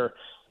point where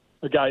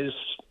a guy is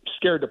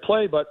scared to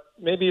play, but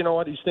maybe,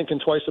 he's thinking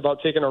twice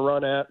about taking a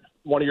run at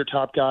one of your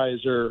top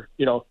guys, or,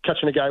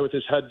 catching a guy with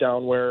his head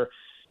down where,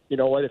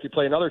 if you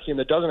play another team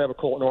that doesn't have a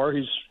Colton Orr,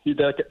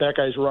 that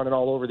guy's running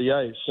all over the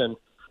ice. And,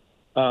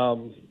 I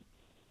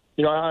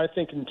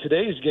think in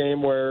today's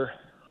game where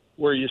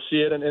you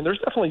see it, and there's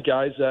definitely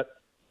guys that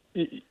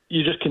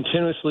you just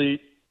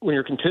when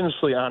you're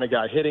continuously on a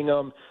guy, hitting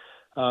him,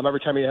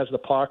 every time he has the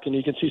puck, and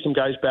you can see some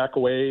guys back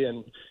away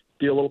and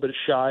be a little bit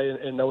shy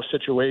in those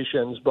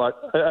situations.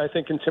 But I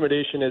think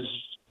intimidation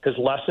has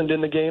lessened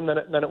in the game than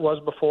it was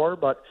before.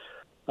 But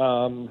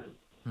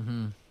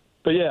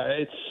but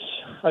yeah,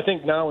 I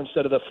think now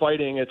instead of the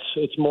fighting,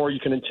 it's more you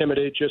can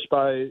intimidate just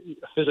by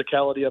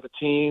physicality of a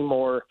team,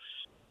 or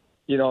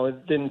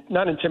then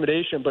not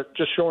intimidation, but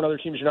just showing other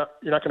teams you're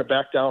not going to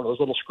back down. Those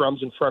little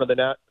scrums in front of the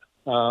net,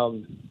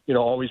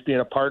 always being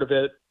a part of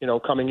it,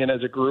 coming in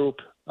as a group.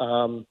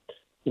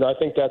 I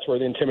think that's where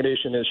the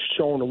intimidation is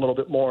shown a little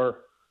bit more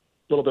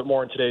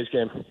in today's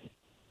game.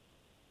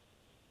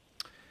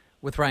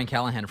 With Ryan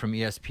Callahan from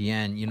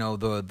ESPN,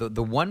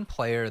 the one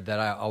player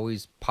that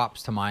always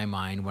pops to my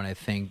mind when I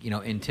think,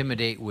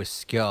 intimidate with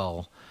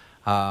skill.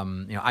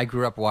 I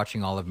grew up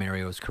watching all of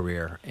Mario's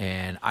career,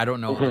 and I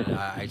don't know that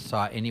I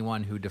saw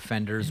anyone who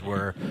defenders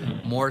were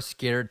more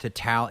scared to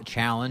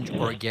challenge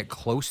or get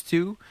close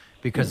to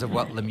because of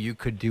what Lemieux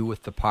could do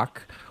with the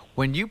puck.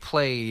 When you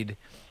played,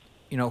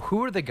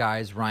 who are the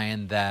guys,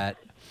 Ryan, that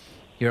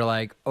you're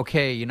like,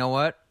 okay, you know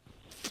what?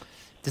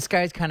 This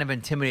guy's kind of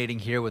intimidating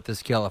here with the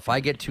skill. If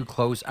I get too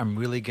close, I'm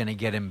really going to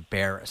get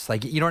embarrassed.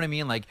 Like, you know what I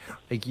mean? Like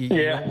you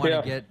don't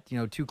want to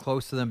get, too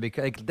close to them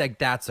because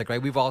that's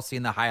right. We've all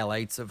seen the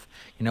highlights of,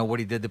 what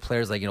he did to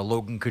players like,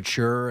 Logan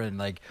Couture, and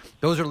like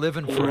those are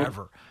living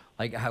forever.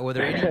 Like, were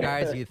there any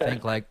guys you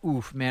think like,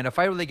 oof, man, if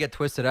I really get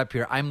twisted up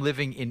here, I'm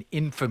living in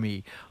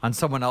infamy on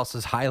someone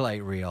else's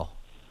highlight reel?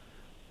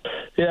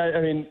 Yeah,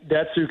 I mean,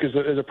 Datsuk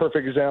is a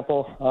perfect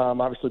example.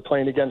 Obviously,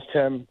 playing against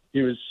him,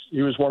 he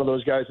was one of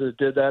those guys that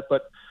did that.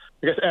 But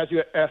I guess as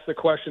you asked the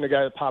question, the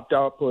guy that popped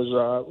out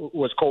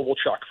was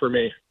Kovalchuk for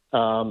me.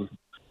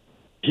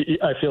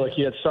 I feel like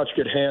he had such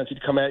good hands.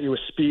 He'd come at you with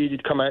speed.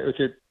 He'd come at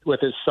you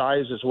with his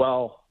size as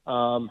well.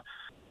 And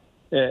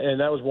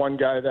that was one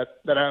guy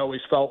that I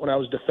always felt when I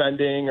was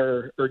defending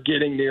or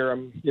getting near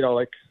him,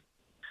 like,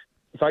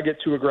 if I get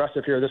too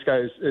aggressive here, this guy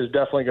is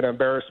definitely going to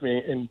embarrass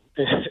me and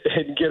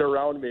get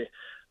around me.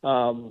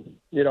 And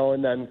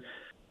then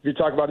if you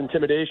talk about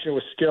intimidation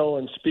with skill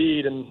and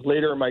speed, and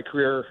later in my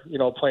career,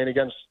 playing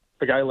against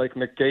a guy like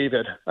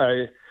McDavid,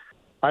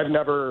 I've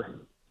never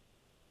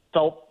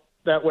felt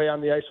that way on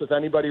the ice with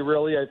anybody,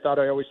 really. I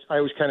always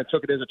kind of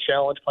took it as a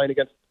challenge playing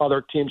against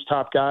other teams'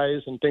 top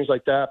guys and things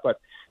like that. But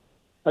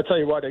I tell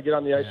you what, I get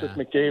on the ice with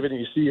McDavid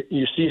and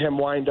you see him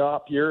wind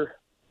up, you're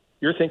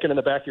thinking in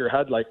the back of your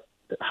head, like,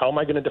 how am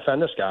I going to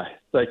defend this guy?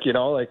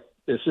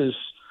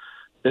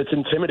 It's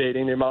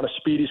intimidating, the amount of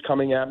speed he's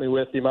coming at me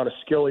with, the amount of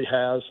skill he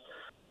has.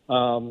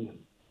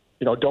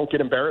 Don't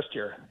get embarrassed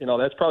here.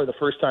 That's probably the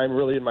first time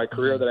really in my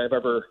career that I've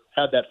ever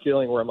had that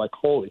feeling where I'm like,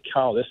 holy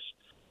cow,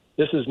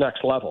 this is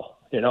next level,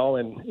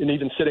 and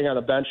even sitting on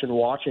a bench and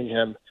watching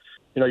him,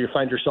 you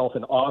find yourself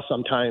in awe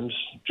sometimes,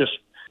 just,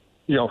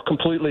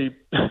 completely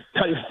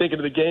not even thinking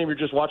of the game. You're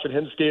just watching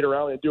him skate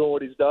around and doing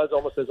what he does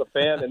almost as a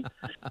fan. And,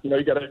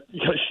 you gotta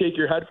shake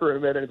your head for a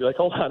minute and be like,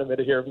 hold on a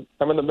minute here.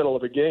 I'm in the middle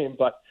of a game.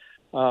 But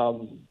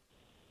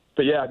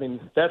yeah, I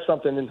mean, that's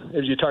something,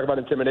 as you talk about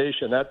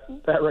intimidation, that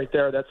right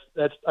there,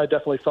 that's I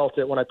definitely felt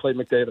it when I played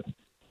McDavid.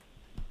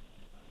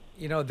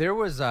 There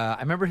was, I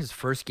remember his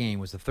first game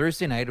was a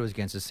Thursday night. It was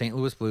against the St.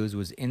 Louis Blues. It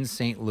was in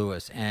St.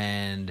 Louis.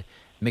 And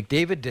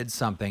McDavid did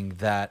something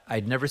that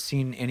I'd never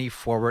seen any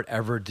forward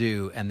ever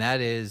do, and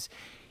that is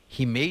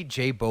he made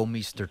Jay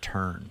Bouwmeester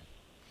turn.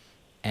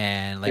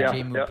 And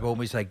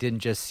Bouwmeester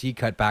didn't just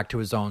C-cut back to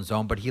his own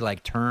zone, but he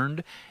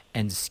turned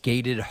and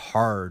skated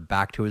hard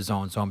back to his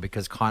own zone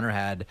because Connor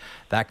had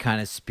that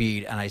kind of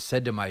speed. And I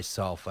said to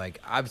myself,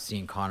 I've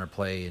seen Connor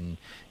play in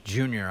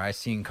junior. I've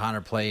seen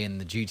Connor play in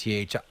the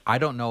GTH. I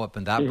don't know up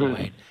in that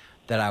point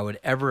that I would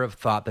ever have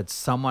thought that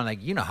someone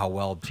how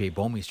well Jay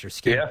Bouwmeester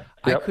skated.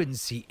 Yeah, I couldn't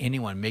see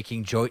anyone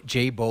making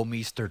Jay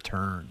Bouwmeester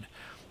turn.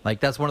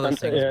 That's one of those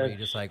things where you're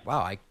just like,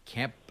 wow, I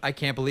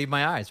can't believe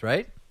my eyes,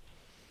 right?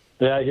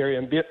 Yeah, I hear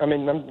you. I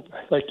mean, I'm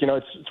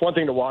it's one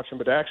thing to watch him,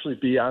 but to actually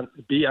be on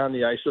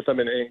the ice with him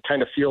and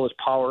kind of feel his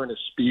power and his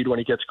speed when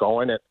he gets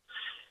going.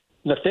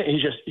 The thing,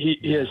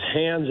 his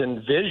hands and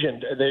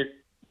vision,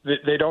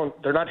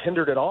 they're not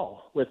hindered at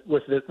all with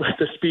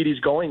the speed he's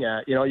going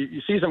at.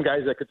 You see some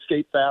guys that could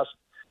skate fast,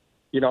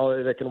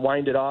 that can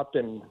wind it up,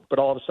 but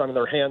all of a sudden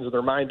their hands and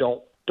their mind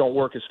don't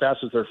work as fast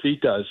as their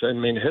feet does. I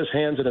mean, his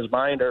hands and his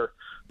mind are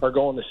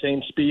going the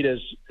same speed as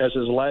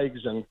his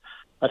legs, and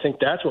I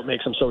think that's what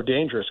makes him so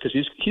dangerous because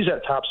he's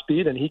at top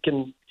speed and he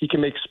can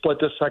make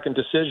split-second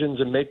decisions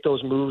and make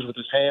those moves with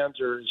his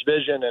hands or his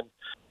vision, and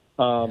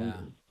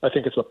I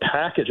think it's a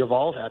package of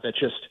all that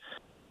just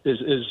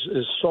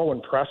is so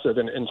impressive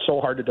and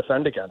so hard to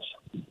defend against.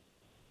 I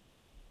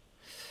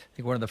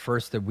think one of the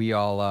first that we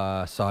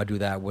all saw do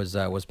that was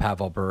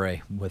Pavel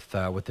Bure with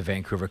the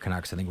Vancouver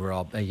Canucks. I think we're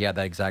all that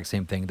exact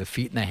same thing. The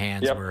feet and the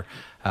hands were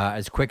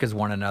as quick as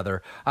one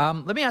another.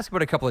 Let me ask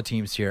about a couple of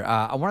teams here.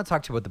 I want to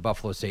talk to you about the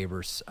Buffalo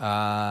Sabres.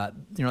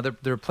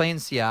 They're playing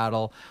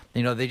Seattle.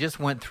 They just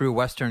went through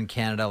Western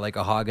Canada like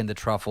a hog in the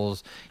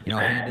truffles.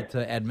 Hand it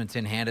to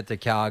Edmonton, hand it to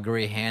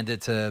Calgary, hand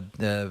it to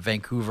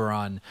Vancouver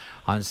on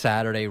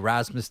Saturday.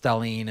 Rasmus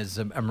Dahlin is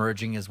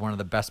emerging as one of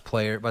the best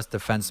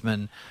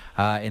defensemen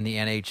in the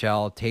NHL.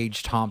 NHL.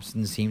 Tage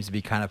Thompson seems to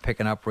be kind of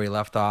picking up where he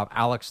left off.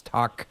 Alex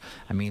Tuck,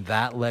 I mean,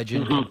 that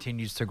legend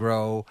continues to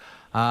grow.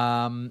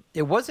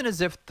 It wasn't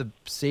as if the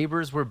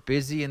Sabres were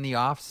busy in the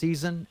off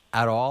season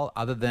at all,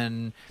 other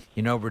than,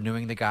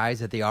 renewing the guys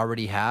that they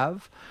already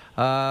have.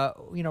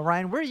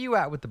 Ryan, where are you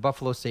at with the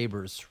Buffalo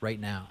Sabres right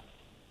now?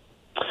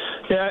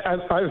 Yeah,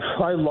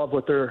 I love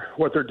what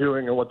they're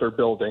doing and what they're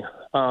building.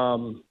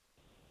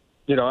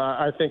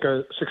 I think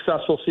a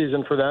successful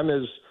season for them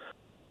is,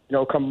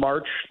 come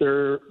March,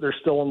 they're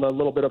still in a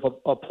little bit of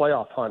a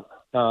playoff hunt.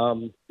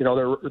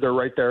 They're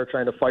right there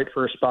trying to fight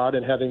for a spot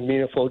and having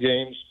meaningful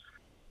games.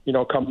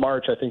 Come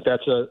March, I think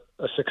that's a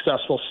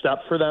successful step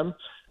for them.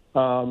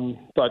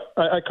 But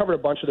I covered a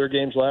bunch of their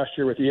games last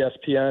year with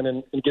ESPN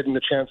and getting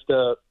the chance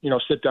to,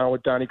 sit down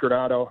with Donnie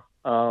Granato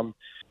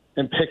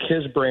and pick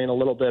his brain a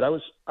little bit. I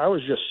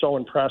was just so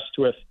impressed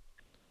with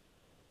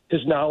his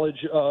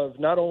knowledge of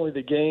not only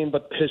the game,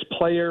 but his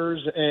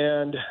players.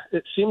 And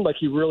it seemed like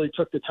he really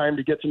took the time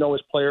to get to know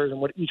his players and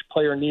what each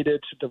player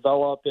needed to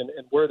develop and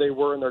where they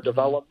were in their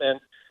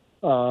development.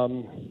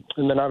 And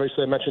then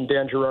obviously I mentioned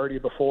Dan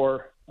Girardi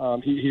before.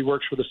 He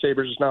works for the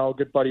Sabres, is now a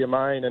good buddy of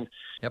mine. And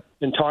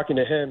in talking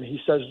to him, he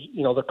says,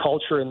 the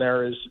culture in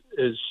there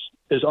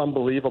is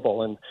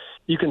unbelievable. And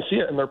you can see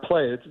it in their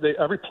play.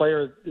 Every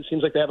player, it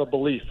seems like they have a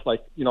belief.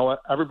 Like,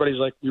 everybody's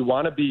like, we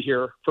want to be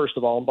here, first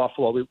of all, in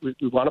Buffalo. We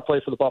want to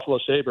play for the Buffalo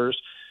Sabres.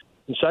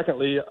 And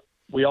secondly,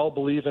 we all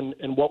believe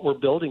in what we're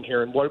building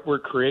here and what we're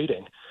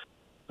creating.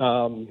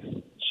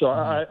 So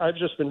I've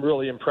just been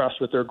really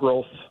impressed with their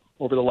growth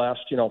over the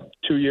last,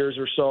 2 years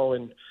or so.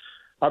 And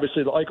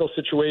obviously the Eichel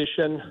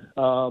situation,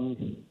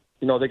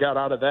 they got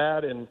out of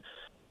that and,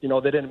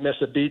 they didn't miss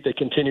a beat. They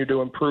continued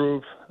to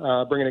improve,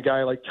 bringing a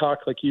guy like Tuck,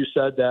 like you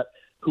said,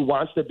 who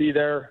wants to be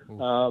there,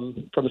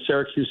 from the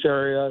Syracuse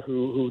area,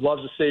 who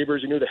loves the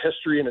Sabres. He knew the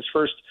history in his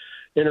first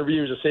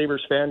interview as a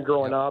Sabres fan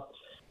growing up.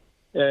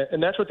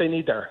 And that's what they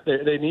need there.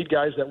 They need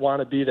guys that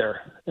want to be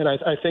there. And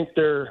I think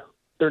their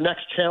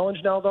next challenge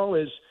now, though,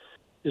 is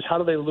how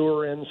do they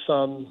lure in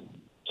some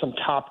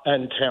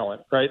top-end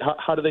talent, right?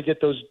 How do they get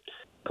those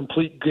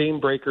complete game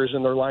breakers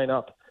in their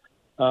lineup?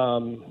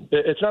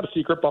 It's not a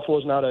secret.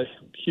 Buffalo's not a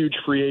huge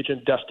free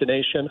agent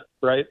destination,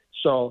 right?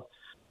 So,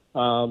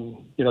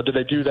 do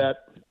they do that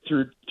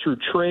through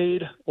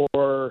trade,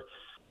 or,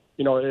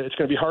 it's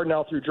going to be hard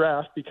now through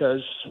draft,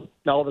 because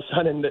now all of a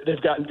sudden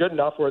they've gotten good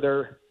enough where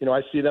they're,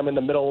 I see them in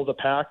the middle of the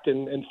pack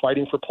and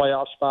fighting for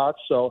playoff spots.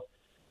 So,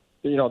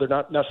 they're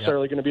not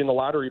necessarily going to be in the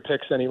lottery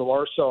picks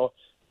anymore. So,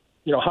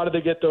 how do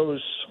they get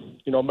those,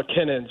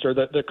 McKinnons or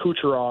the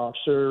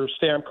Kucherovs or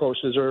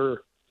Stamkoses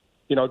or,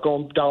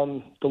 going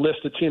down the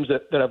list of teams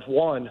that have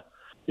won?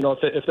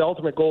 If the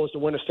ultimate goal is to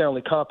win a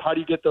Stanley Cup, how do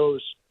you get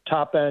those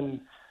top-end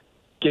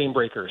game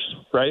breakers,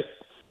 right?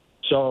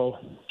 So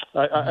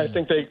I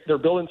think they're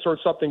building sort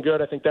of something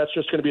good. I think that's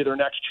just going to be their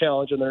next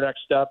challenge, and their next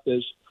step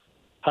is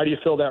how do you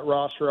fill that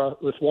roster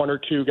up with one or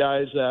two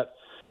guys that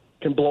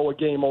can blow a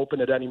game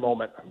open at any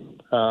moment.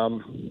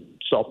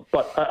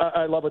 But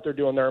I love what they're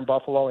doing there in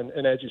Buffalo.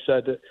 And as you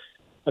said,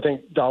 I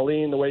think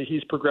Dahlin, the way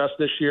he's progressed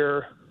this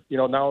year,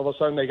 now all of a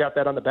sudden they got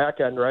that on the back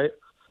end, right?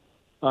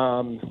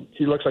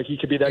 He looks like he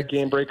could be that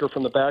game breaker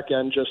from the back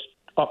end. Just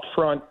up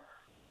front,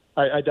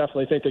 I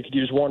definitely think they could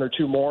use one or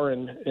two more.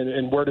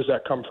 And where does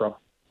that come from?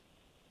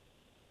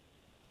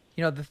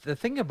 The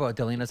thing about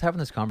Dahlin, I was having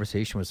this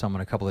conversation with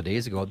someone a couple of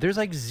days ago. There's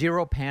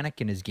zero panic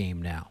in his game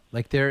now.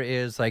 There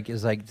is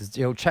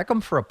check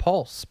him for a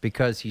pulse,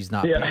 because he's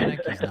not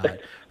panicked. He's not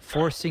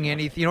forcing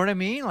anything. You know what I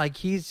mean?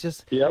 He's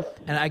just. Yep.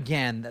 And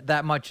again,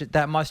 that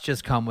must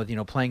just come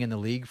with playing in the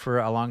league for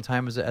a long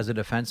time as a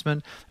defenseman.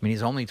 I mean,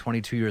 he's only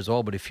 22 years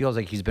old, but it feels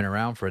like he's been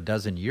around for a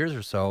dozen years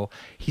or so.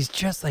 He's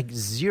just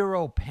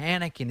zero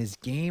panic in his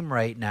game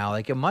right now.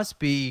 It must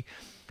be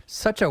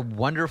such a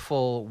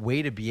wonderful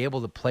way to be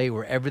able to play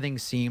where everything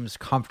seems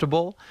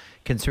comfortable,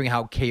 considering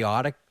how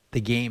chaotic the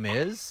game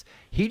is.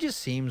 He just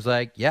seems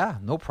like,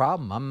 no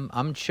problem.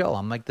 I'm chill.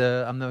 I'm like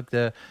the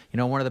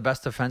one of the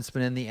best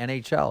defensemen in the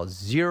NHL.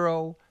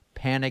 Zero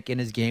panic in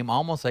his game,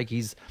 almost like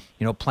he's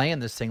playing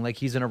this thing like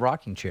he's in a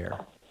rocking chair.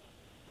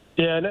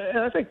 Yeah, and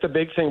I think the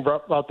big thing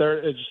out there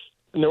is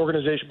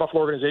the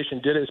Buffalo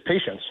organization did is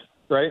patience,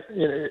 right?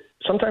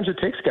 Sometimes it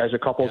takes guys a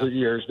couple of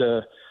years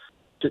to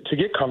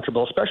get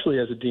comfortable, especially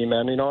as a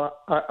D-man.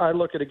 I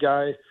look at a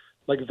guy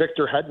like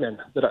Victor Hedman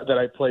that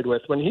I played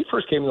with. When he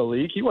first came in the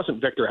league, he wasn't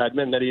Victor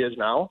Hedman that he is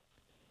now.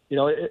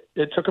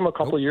 It took him a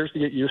couple of years to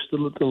get used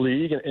to the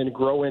league and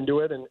grow into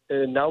it,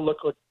 and now look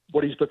at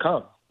what he's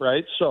become,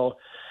 right? So,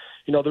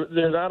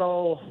 they're not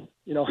all,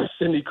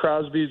 Sidney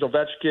Crosby's,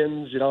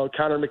 Ovechkin's,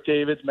 Connor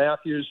McDavid's,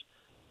 Matthews.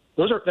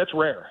 That's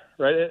rare,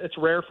 right? It's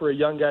rare for a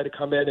young guy to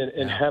come in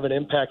and have an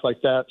impact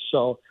like that.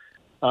 So,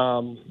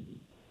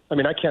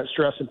 I can't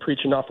stress and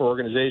preach enough for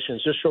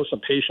organizations. Just show some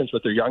patience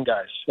with their young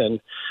guys. And,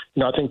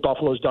 I think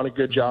Buffalo's done a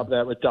good job of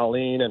that with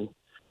Dahlin. And,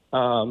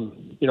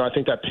 I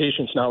think that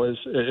patience now is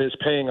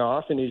paying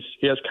off, and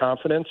he has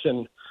confidence,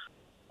 and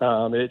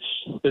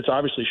it's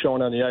obviously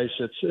showing on the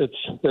ice.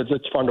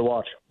 It's fun to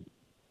watch.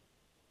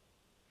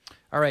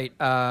 All right.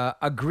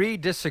 Agree,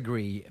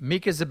 disagree.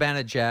 Mika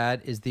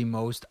Zibanejad is the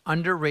most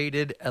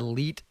underrated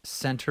elite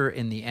center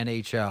in the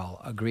NHL.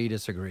 Agree,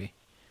 disagree.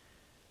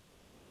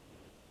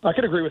 I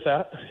could agree with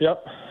that.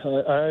 Yep,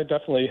 I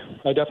definitely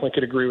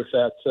could agree with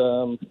that.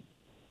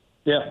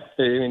 Yeah,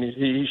 I mean,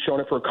 he's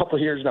shown it for a couple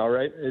of years now,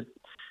 right?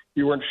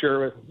 You weren't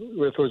sure if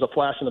it was a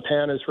flash in the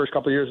pan his first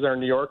couple of years there in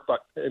New York,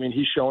 but I mean,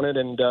 he's shown it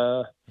and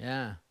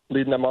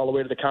leading them all the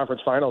way to the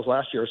conference finals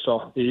last year.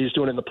 So he's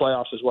doing it in the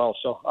playoffs as well.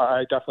 So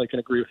I definitely can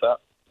agree with that.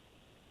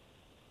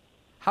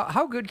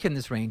 How good can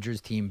this Rangers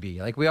team be?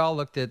 Like, we all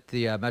looked at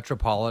the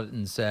Metropolitan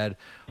and said,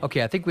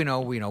 okay, I think we know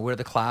where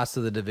the class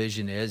of the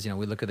division is.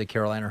 We look at the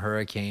Carolina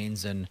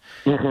Hurricanes and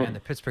the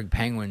Pittsburgh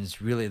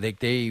Penguins. Really,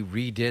 they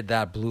redid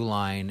that blue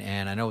line,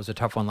 and I know it was a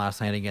tough one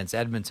last night against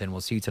Edmonton. We'll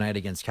see tonight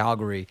against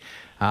Calgary.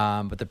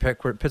 But the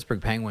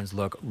Pittsburgh Penguins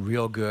look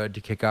real good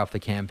to kick off the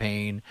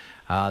campaign.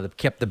 They've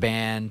kept the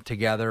band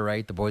together,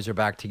 right? The boys are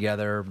back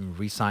together,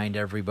 re-signed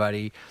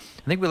everybody.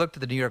 I think we looked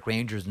at the New York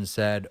Rangers and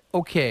said,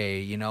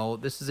 okay,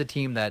 this is a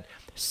team that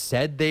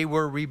said they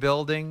were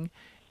rebuilding,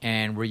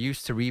 and we're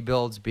used to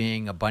rebuilds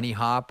being a bunny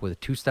hop with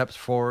 2 steps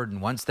forward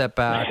and 1 step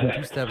back and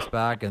 2 steps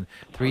back and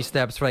 3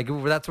 steps. Like,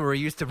 that's what we're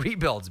used to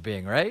rebuilds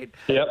being, right?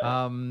 Yep.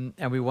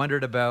 And we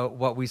wondered about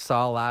what we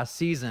saw last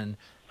season.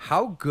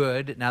 How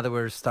good, now that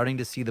we're starting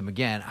to see them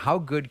again, how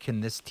good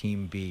can this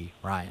team be,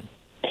 Ryan?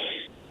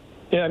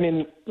 Yeah, I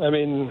mean,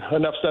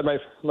 enough said.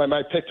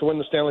 My pick to win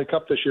the Stanley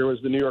Cup this year was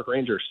the New York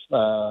Rangers.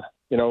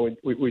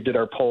 We did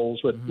our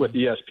polls with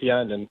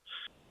ESPN, and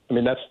I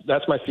mean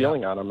that's my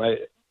feeling on them.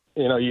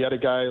 You had a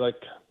guy like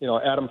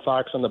Adam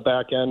Fox on the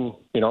back end,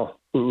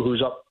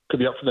 who's could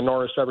be up for the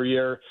Norris every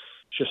year.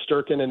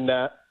 Shesterkin in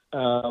net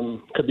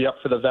could be up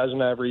for the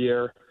Vezina every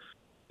year,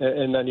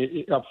 and then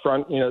up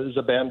front,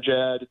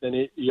 Zibanejad, then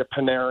you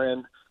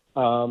Panarin.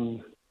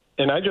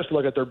 And I just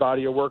look at their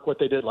body of work, what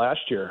they did last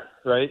year,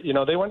 right?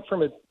 They went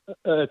from a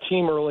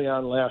team early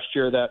on last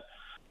year that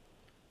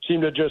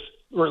seemed to just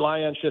rely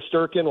on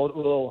Shesterkin.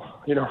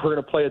 We're going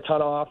to play a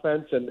ton of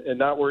offense and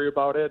not worry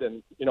about it.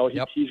 And,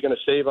 he's going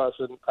to save us.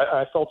 And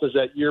I felt as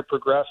that year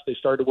progressed, they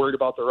started worried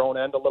about their own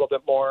end a little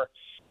bit more.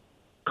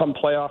 Come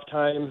playoff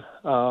time,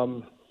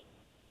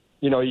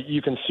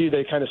 you can see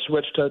they kind of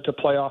switched to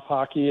playoff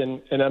hockey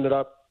and ended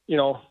up,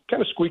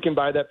 kind of squeaking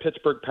by that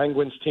Pittsburgh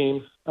Penguins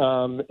team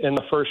in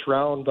the first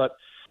round. But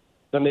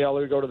then they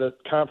all go to the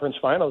conference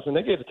finals, and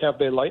they gave the Tampa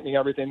Bay Lightning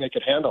everything they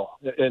could handle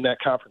in that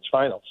conference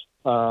finals.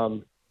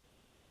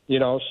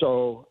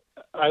 So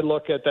I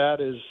look at that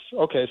as,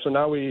 okay, so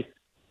now you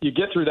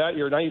get through that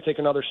year. Now you take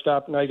another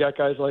step. Now you got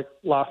guys like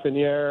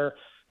Lafreniere,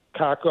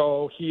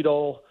 Kakko,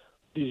 Hedl,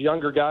 these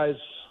younger guys,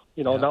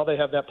 now they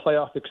have that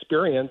playoff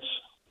experience.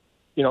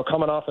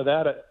 Coming off of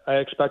that, I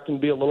expect them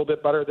to be a little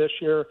bit better this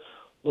year, a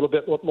little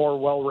bit more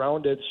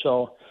well-rounded.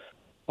 So,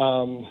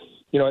 as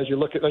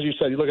you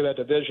said, you look at that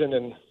division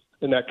and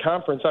in that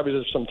conference, obviously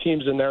there's some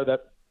teams in there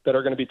that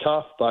are going to be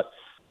tough, but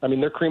I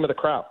mean, they're cream of the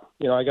crop.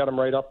 I got them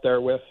right up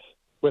there with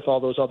all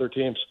those other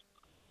teams.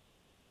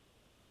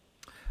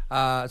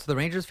 So the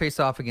Rangers face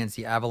off against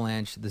the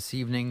Avalanche this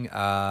evening.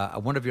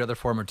 One of your other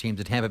former teams,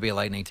 the Tampa Bay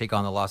Lightning, take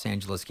on the Los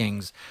Angeles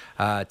Kings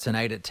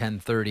tonight at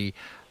 10:30.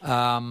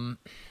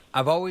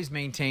 I've always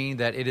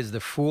maintained that it is the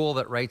fool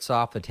that writes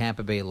off the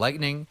Tampa Bay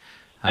Lightning.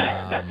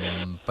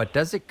 But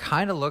does it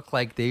kind of look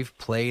like they've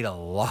played a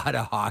lot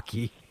of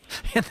hockey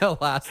in the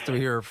last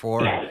 3 or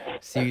 4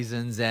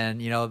 seasons?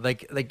 And,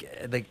 like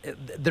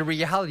the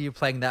reality of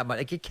playing that much,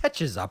 like, it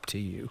catches up to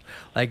you.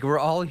 Like, we're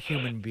all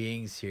human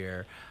beings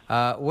here.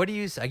 What do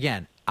you,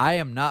 again, I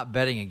am not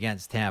betting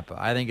against Tampa.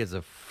 I think it's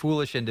a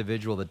foolish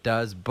individual that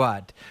does,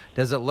 but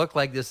does it look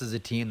like this is a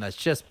team that's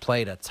just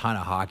played a ton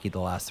of hockey the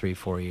last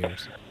 3-4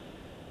 years?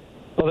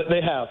 Well,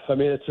 they have. I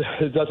mean,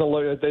 it doesn't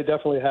look. They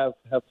definitely have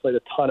played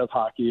a ton of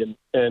hockey,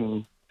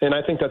 and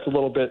I think that's a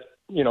little bit,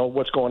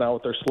 what's going on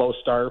with their slow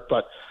start.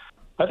 But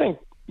I think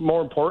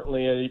more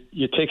importantly,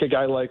 you take a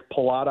guy like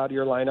Palat out of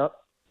your lineup,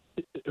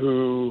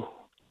 who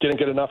didn't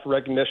get enough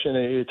recognition.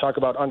 And you talk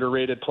about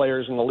underrated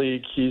players in the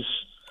league. He's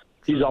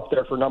up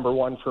there for number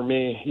one for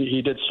me.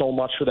 He did so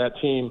much for that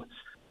team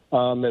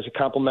as a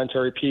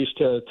complementary piece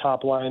to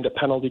top line, to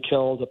penalty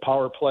kill, to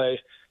power play.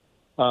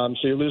 So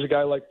you lose a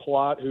guy like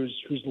Palat,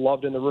 who's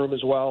loved in the room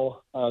as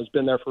well, has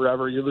been there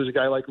forever. You lose a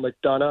guy like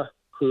McDonough,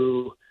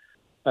 who,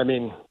 I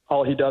mean,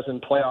 all he does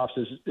in playoffs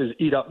is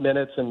eat up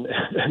minutes and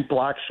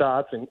block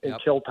shots and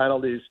kill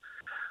penalties.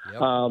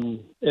 Yep.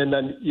 And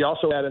then you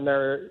also add in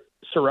there,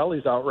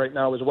 Cirelli's out right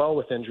now as well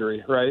with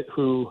injury, right?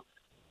 Who's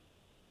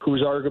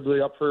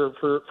arguably up for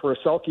a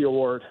Selke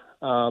Award,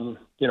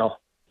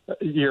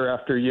 year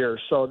after year.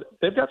 So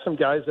they've got some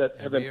guys that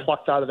have been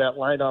plucked out of that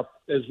lineup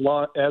as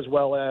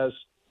well as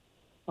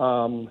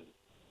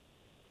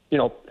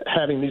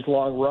having these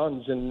long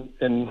runs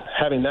and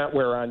having that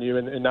wear on you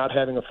and not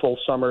having a full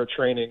summer of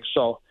training.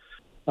 So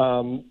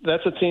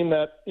that's a team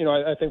that,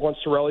 I think once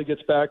Cirelli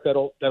gets back,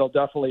 that'll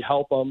definitely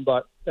help them.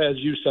 But as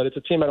you said, it's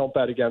a team I don't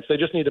bet against. They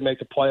just need to make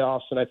the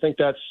playoffs, and I think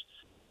that's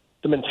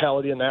the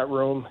mentality in that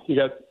room. You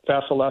got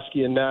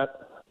Vasilevsky in net.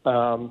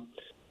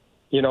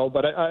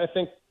 But I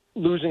think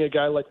losing a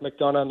guy like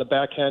McDonough on the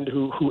back end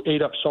who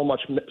ate up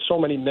so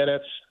many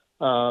minutes,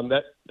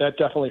 that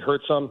definitely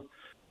hurts him.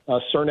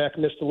 Cernak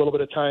missed a little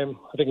bit of time.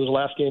 I think it was the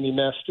last game he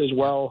missed as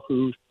well,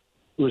 who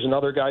was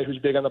another guy who's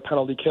big on the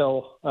penalty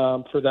kill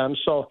for them.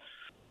 So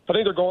I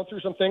think they're going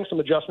through some things, some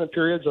adjustment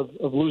periods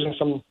of losing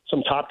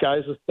some top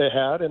guys that they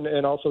had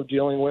and also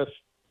dealing with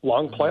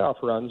long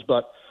playoff runs.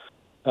 But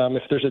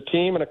if there's a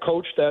team and a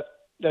coach that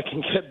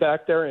can get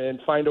back there and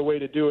find a way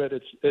to do it,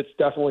 it's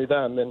definitely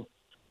them. And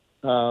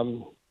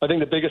I think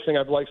the biggest thing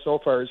I've liked so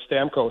far is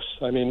Stamkos.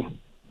 I mean,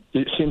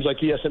 it seems like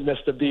he hasn't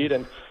missed a beat,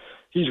 and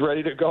he's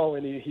ready to go,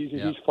 and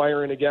he's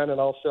firing again on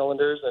all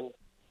cylinders. And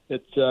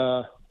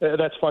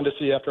that's fun to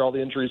see after all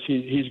the injuries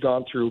he's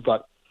gone through.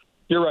 But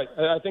you're right.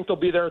 I think they'll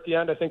be there at the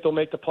end. I think they'll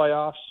make the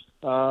playoffs.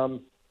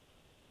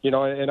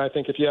 And I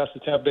think if you ask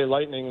the Tampa Bay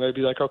Lightning, they'd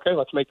be like, okay,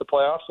 let's make the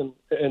playoffs and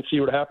see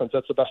what happens.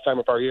 That's the best time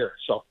of our year.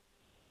 So.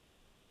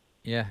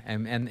 Yeah,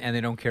 and they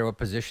don't care what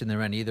position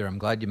they're in either. I'm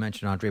glad you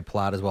mentioned Andre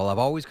Palat as well. I've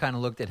always kind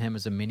of looked at him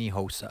as a mini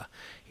Hossa.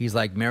 He's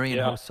like Marian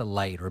Hossa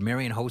light, or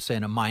Marian Hossa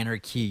in a minor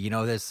key.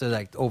 This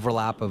like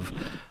overlap of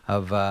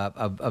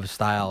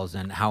styles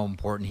and how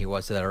important he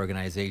was to that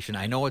organization.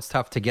 I know it's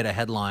tough to get a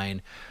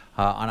headline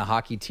on a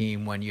hockey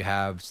team when you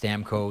have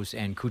Stamkos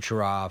and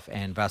Kucherov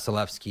and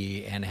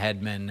Vasilevsky and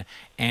Hedman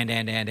and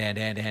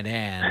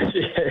Palat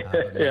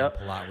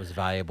was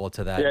valuable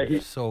to that. Yeah,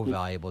 he's so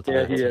valuable to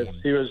that team. Yeah,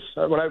 he was.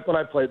 When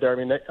I played there, I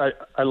mean,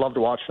 I loved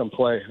watching him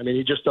play. I mean,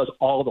 he just does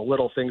all the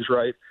little things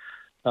right.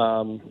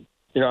 I'm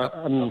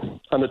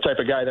the type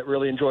of guy that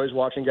really enjoys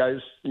watching guys,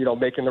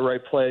 making the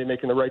right play,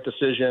 making the right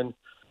decision,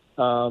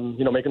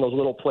 making those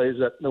little plays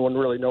that no one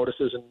really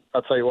notices. And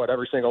I'll tell you what,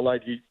 every single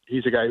night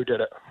he's a guy who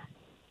did it.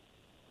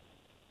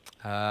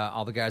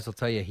 All the guys will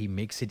tell you he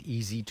makes it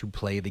easy to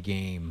play the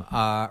game.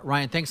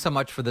 Ryan, thanks so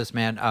much for this,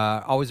 man.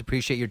 Always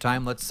appreciate your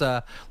time. Let's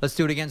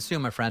do it again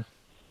soon, my friend.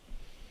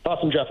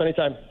 Awesome, Jeff.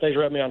 Anytime. Thanks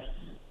for having me on.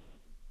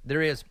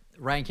 There he is,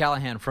 Ryan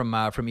Callahan from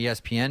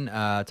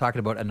ESPN, talking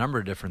about a number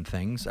of different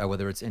things,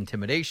 whether it's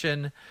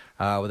intimidation,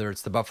 whether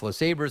it's the Buffalo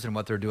Sabres and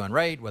what they're doing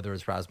right, whether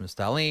it's Rasmus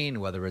Dahlin,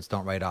 whether it's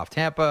don't write off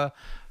Tampa,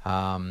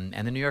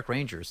 and the New York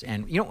Rangers.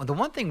 And, the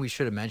one thing we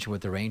should have mentioned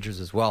with the Rangers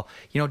as well,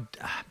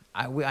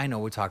 I know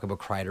we talk about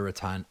Kreider a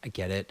ton. I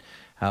get it.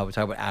 We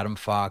talk about Adam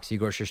Fox,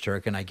 Igor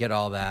Shesterkin. I get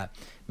all that.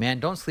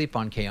 Man, don't sleep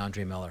on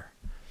Andre Miller.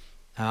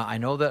 I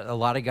know that a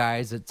lot of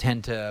guys that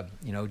tend to,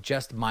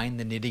 just mind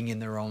the knitting in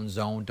their own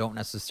zone don't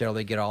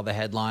necessarily get all the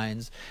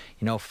headlines.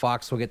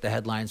 Fox will get the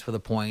headlines for the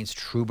points.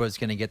 Trouba's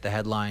going to get the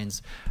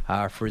headlines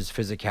for his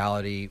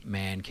physicality.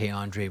 Man,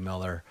 Andre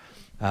Miller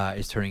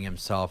is turning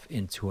himself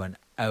into an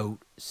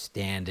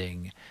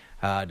outstanding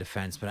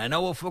defenseman. I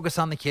know we'll focus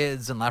on the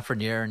kids and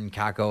Lafreniere and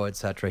Kakko,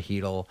 etc.,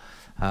 Hedl,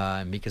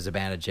 Mika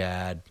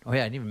Zibanejad. Oh,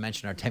 yeah, I didn't even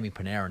mention Artemi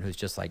Panarin, who's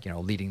just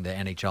leading the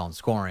NHL in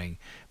scoring.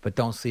 But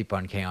don't sleep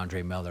on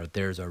Andre Miller.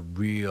 There's a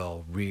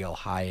real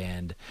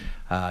high-end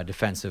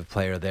defensive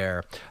player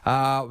there.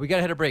 We got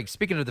to hit a break.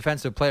 Speaking of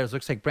defensive players,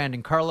 looks like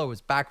Brandon Carlo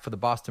is back for the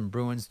Boston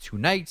Bruins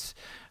tonight.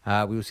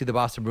 We will see the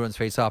Boston Bruins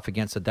face off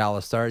against the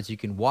Dallas Stars. You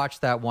can watch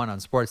that one on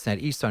Sportsnet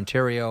East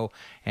Ontario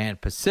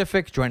and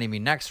Pacific. Joining me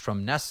next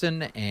from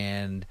Nesson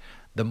and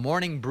the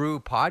Morning Brew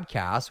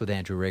podcast with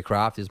Andrew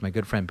Raycroft is my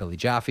good friend Billy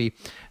Jaffe.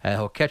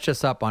 He'll catch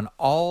us up on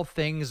all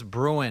things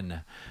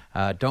Bruin.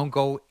 Don't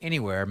go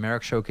anywhere.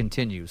 Merrick Show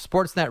continues.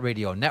 Sportsnet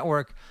Radio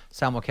Network,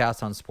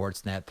 simulcast on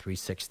Sportsnet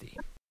 360.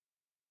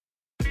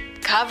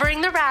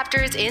 Covering the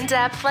Raptors in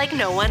depth like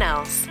no one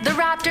else. The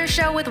Raptor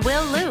Show with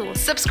Will Liu.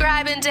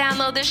 Subscribe and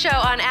download the show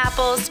on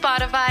Apple,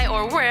 Spotify,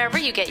 or wherever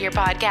you get your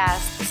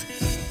podcasts.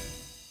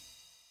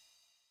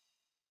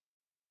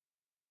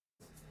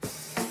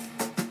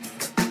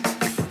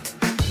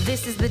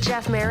 This is the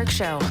Jeff Merrick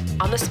Show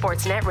on the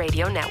Sportsnet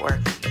Radio Network.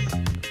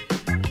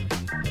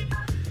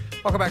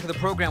 Welcome back to the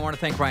program. I want to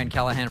thank Ryan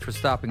Callahan for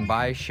stopping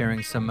by,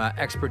 sharing some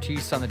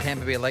expertise on the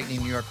Tampa Bay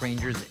Lightning, New York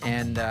Rangers,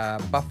 and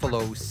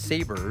Buffalo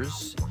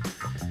Sabres.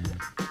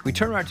 We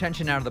turn our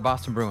attention now to the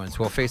Boston Bruins,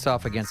 who will face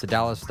off against the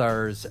Dallas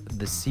Stars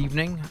this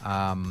evening.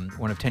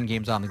 One of 10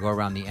 games on the go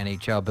around the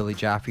NHL. Billy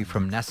Jaffe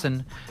from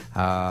Nesson,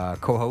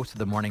 co-host of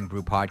the Morning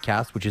Brew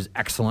podcast, which is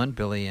excellent.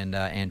 Billy and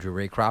Andrew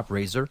Raycroft,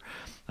 Razor,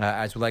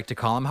 as we like to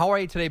call him. How are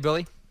you today,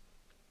 Billy?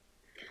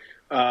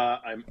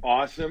 I'm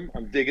awesome.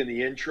 I'm digging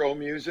the intro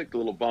music, the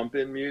little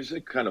bump-in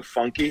music, kind of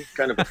funky,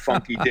 kind of a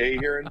funky day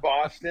here in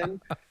Boston.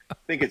 I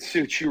think it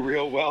suits you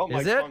real well,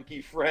 my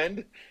funky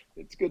friend.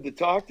 It's good to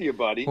talk to you,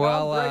 buddy.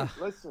 Well,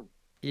 great. Listen.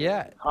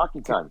 Yeah.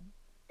 Hockey time.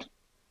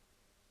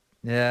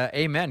 Yeah,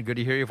 amen. Good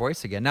to hear your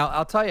voice again. Now,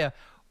 I'll tell you,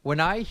 when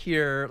I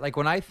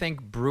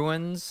think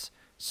Bruins,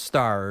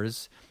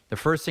 Stars, the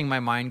first thing my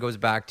mind goes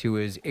back to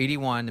is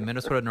 81, the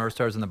Minnesota North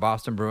Stars and the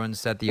Boston Bruins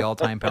set the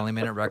all-time penalty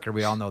minute record.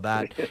 We all know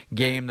that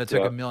game that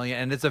took 1 million.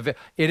 And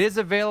it is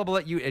available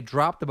at you. It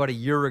dropped about a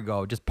year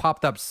ago, just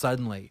popped up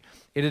suddenly.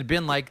 It had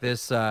been like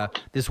this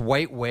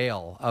white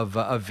whale of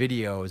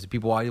videos.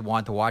 People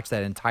want to watch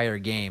that entire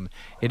game.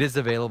 It is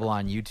available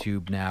on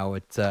YouTube now.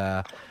 It's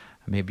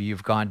maybe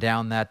you've gone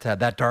down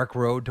that dark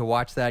road to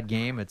watch that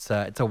game. It's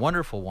a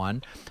wonderful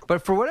one.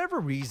 But for whatever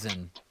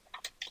reason,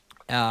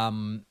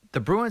 the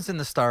Bruins and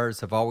the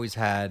Stars have always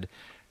had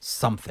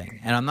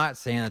something. And I'm not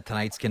saying that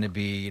tonight's going to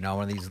be,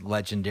 one of these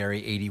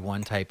legendary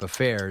 81 type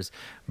affairs,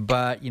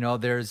 but,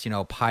 there's,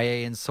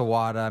 Paille and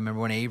Sawada. I remember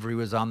when Avery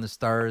was on the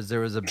Stars, there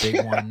was a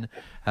big one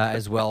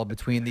as well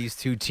between these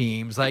two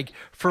teams. Like,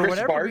 for Chris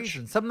whatever Barch.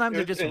 reason, sometimes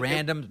they're just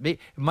random.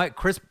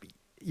 Barchi,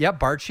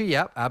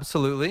 yep,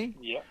 absolutely.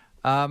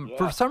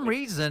 For some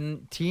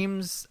reason,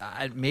 teams,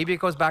 maybe it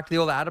goes back to the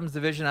old Adams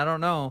division, I don't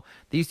know.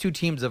 These two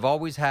teams have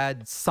always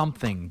had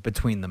something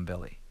between them,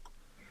 Billy.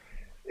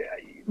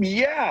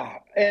 Yeah,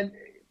 and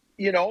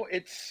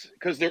it's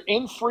because they're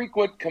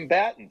infrequent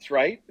combatants,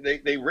 right?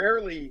 They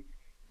rarely,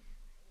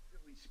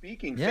 relatively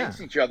speaking,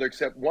 face each other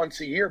except once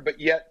a year. But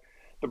yet,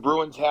 the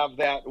Bruins have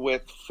that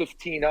with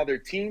 15 other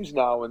teams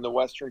now in the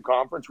Western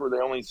Conference, where they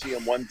only see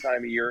them one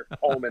time a year,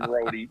 home and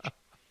road each.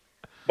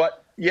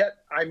 But yet,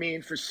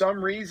 for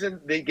some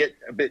reason, they get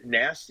a bit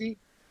nasty.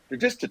 They're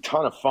just a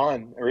ton of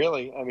fun,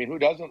 really. Who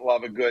doesn't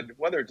love a good,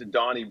 whether it's a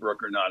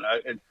Donnybrook or not?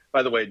 And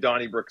by the way,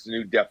 Donnybrook's a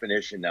new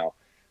definition now.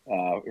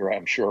 Or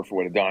I'm sure for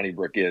what a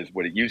Donnybrook is,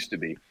 what it used to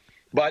be.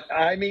 But,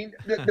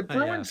 the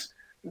Bruins,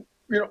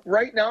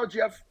 right now,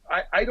 Jeff,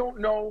 I don't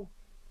know.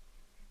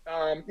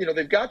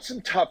 They've got some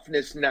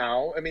toughness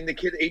now. The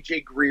kid,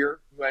 A.J.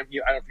 Greer, who I don't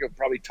know if you'll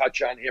probably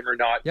touch on him or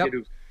not, kid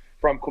who's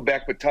from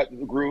Quebec but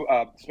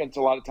spends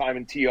a lot of time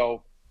in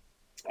T.O.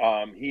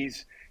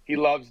 He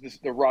loves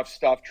the rough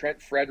stuff.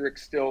 Trent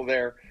Frederick's still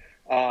there.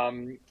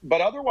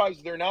 But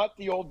otherwise, they're not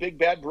the old big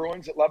bad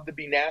Bruins that love to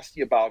be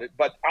nasty about it.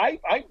 But I'm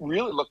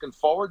really looking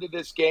forward to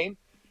this game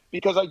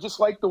because I just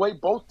like the way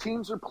both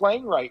teams are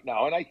playing right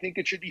now. And I think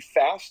it should be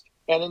fast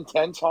and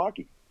intense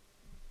hockey.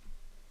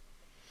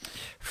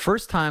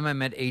 First time I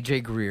met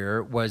AJ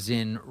Greer was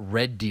in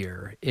Red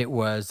Deer. It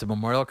was the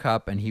Memorial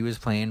Cup, and he was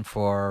playing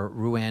for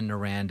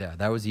Rouyn-Noranda.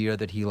 That was the year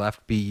that he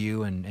left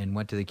BU and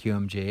went to the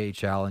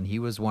QMJHL. And he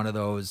was one of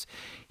those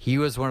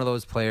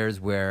players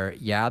where,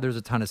 there's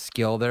a ton of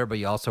skill there, but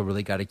you also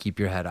really got to keep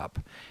your head up.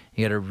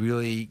 You got to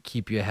really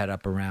keep your head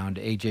up around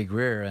AJ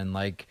Greer and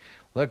look,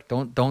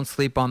 don't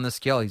sleep on the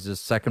skill. He's a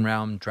second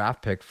round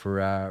draft pick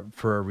for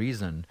a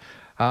reason.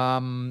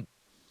 Boston's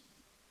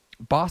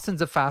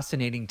a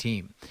fascinating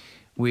team.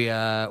 We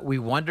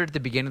wondered at the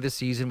beginning of the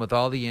season with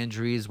all the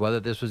injuries whether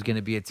this was going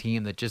to be a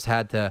team that just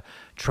had to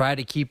try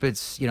to keep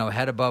its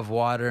head above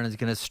water and is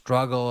going to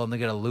struggle and they're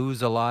going to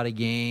lose a lot of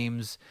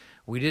games.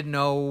 We didn't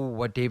know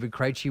what David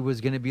Krejci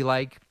was going to be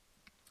like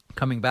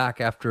coming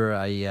back after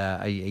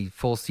a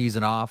full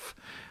season off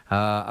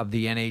of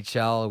the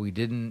NHL. We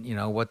didn't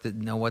know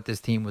what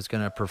this team was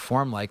going to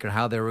perform like or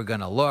how they were going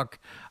to look.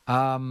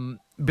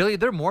 Billy,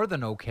 they're more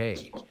than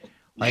okay.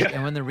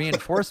 And when the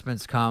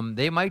reinforcements come,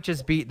 they might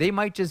just be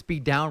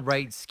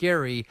downright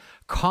scary.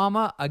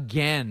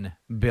 Again,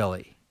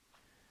 Billy.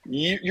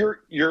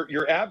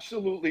 You're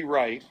absolutely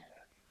right.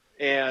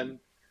 And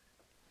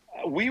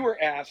I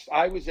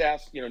was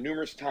asked,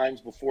 numerous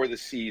times before the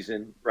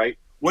season, right?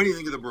 What do you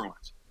think of the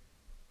Bruins?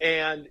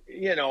 And,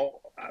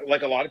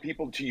 like a lot of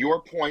people, to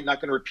your point, not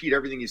going to repeat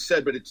everything you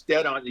said, but it's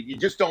dead on. You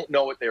just don't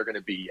know what they're going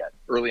to be yet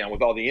early on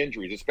with all the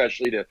injuries,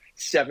 especially to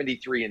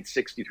 73 and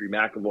 63,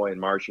 McAvoy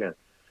and Marchand.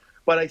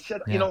 But I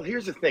said,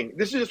 here's the thing.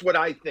 This is just what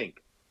I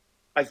think.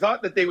 I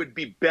thought that they would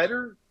be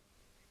better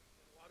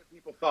than a lot of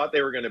people thought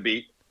they were going to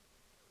be.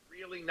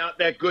 Really not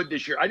that good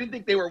this year. I didn't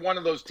think they were one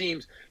of those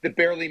teams that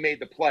barely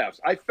made the playoffs.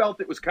 I felt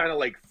it was kind of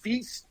like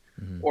feast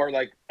or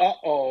like,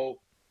 are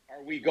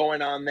we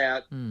going on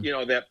that,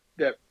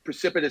 that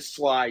precipitous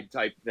slide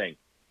type thing.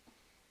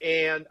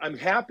 And I'm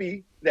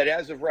happy that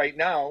as of right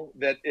now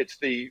that it's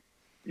the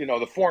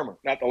former,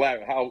 not the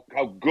latter, how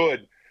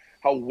good,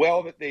 how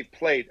well that they've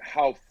played,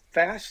 how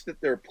fast that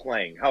they're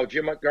playing, how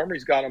Jim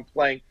Montgomery's got them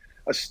playing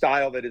a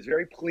style that is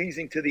very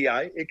pleasing to the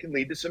eye. It can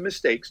lead to some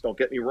mistakes, don't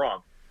get me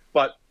wrong.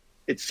 But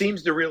it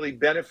seems to really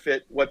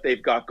benefit what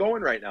they've got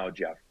going right now,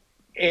 Jeff.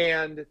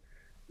 And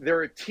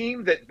they're a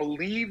team that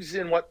believes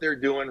in what they're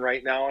doing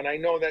right now. And I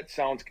know that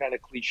sounds kind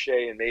of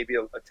cliche and maybe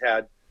a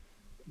tad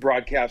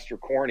broadcaster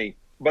corny.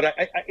 But,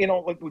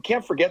 we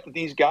can't forget that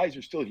these guys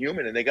are still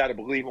human and they got to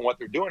believe in what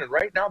they're doing. And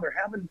right now they're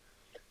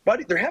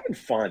having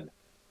fun.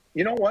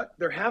 You know what?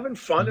 They're having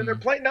fun and they're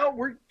playing. Now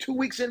we're 2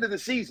 weeks into the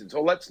season,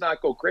 so let's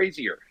not go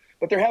crazy here.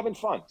 But they're having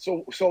fun.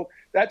 So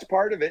that's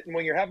part of it. And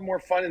when you're having more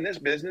fun in this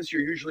business,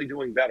 you're usually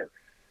doing better.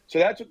 So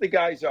that's what the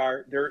guys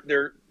are.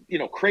 They're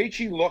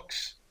Krejci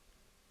looks,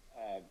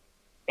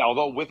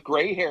 although with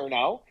gray hair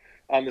now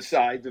on the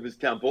sides of his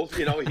temples,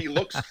 he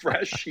looks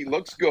fresh. He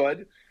looks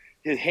good.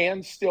 His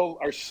hands still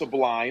are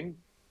sublime.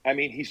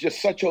 He's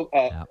just such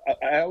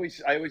I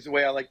always the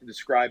way I like to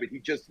describe it, he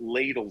just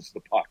ladles the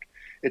puck.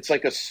 It's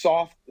like a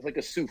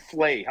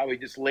souffle, how he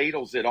just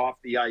ladles it off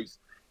the ice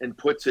and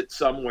puts it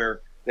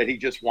somewhere that he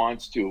just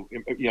wants to,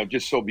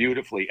 just so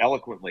beautifully,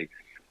 eloquently.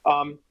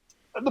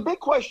 The big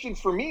question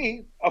for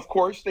me, of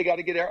course, they got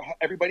to get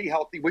everybody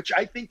healthy, which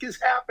I think is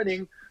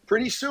happening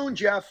pretty soon,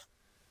 Jeff.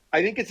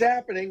 I think it's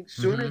happening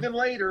sooner than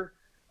later.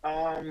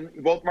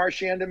 both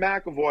Marchand and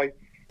McAvoy.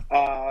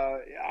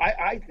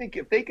 I think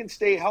if they can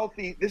stay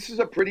healthy, this is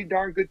a pretty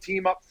darn good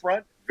team up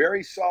front,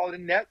 very solid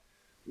in net.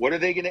 What are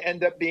they going to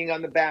end up being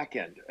on the back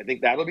end? I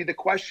think that'll be the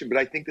question, but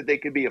I think that they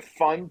could be a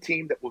fun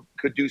team that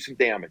could do some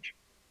damage.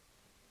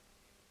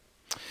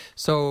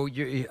 So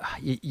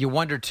you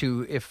wonder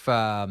too if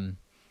when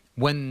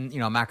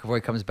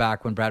McAvoy comes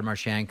back, when Brad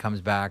Marchand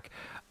comes back,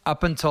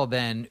 up until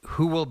then,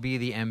 who will be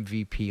the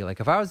MVP?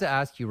 Like if I was to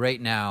ask you right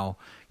now,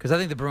 because I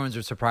think the Bruins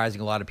are surprising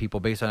a lot of people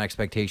based on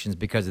expectations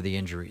because of the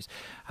injuries.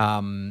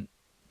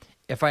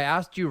 If I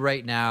asked you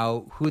right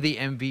now who the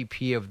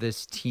MVP of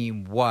this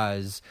team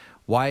was,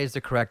 why is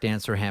the correct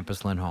answer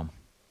Hampus Lindholm?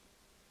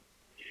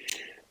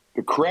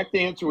 The correct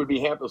answer would be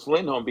Hampus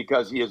Lindholm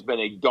because he has been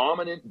a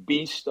dominant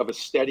beast of a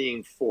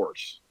steadying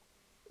force.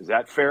 Is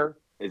that fair?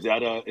 Is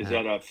that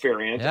a fair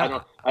answer?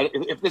 Yeah.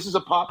 If this is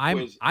a pop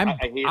quiz,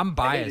 I'm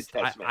biased.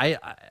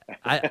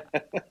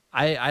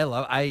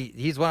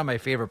 He's one of my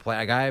favorite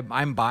players.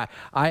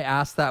 I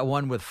asked that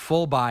one with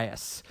full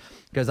bias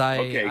because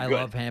I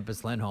love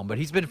Hampus Lindholm, but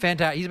he's been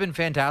fantastic. He's been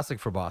fantastic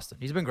for Boston.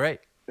 He's been great,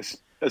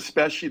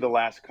 especially the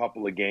last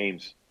couple of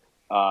games.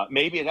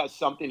 Maybe it has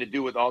something to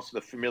do with also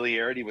the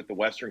familiarity with the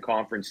Western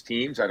Conference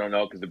teams. I don't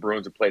know because the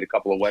Bruins have played a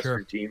couple of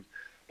Western teams.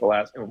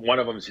 One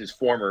of them is his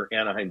former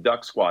Anaheim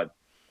Duck squad.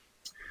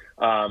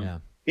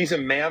 He's a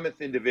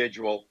mammoth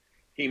individual.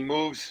 He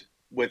moves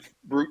with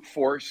brute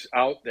force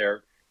out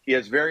there. He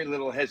has very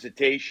little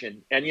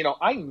hesitation. And,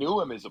 I knew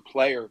him as a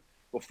player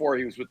before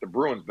he was with the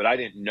Bruins, but I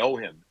didn't know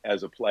him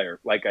as a player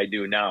like I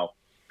do now.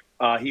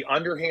 He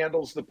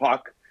underhandles the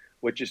puck,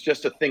 which is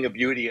just a thing of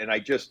beauty. And I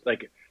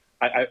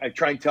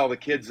try and tell the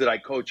kids that I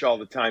coach all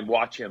the time,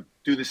 watch him,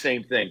 do the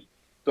same thing.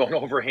 Don't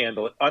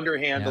overhandle it,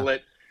 underhandle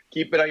it,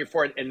 keep it on your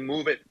forehand and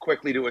move it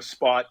quickly to a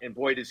spot. And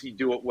boy, does he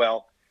do it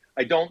well.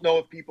 I don't know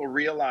if people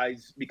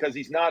realize, because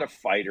he's not a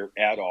fighter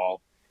at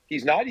all.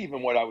 He's not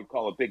even what I would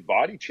call a big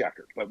body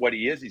checker. But what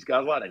he is, he's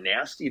got a lot of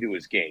nasty to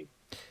his game.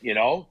 He's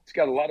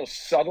got a lot of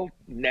subtle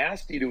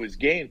nasty to his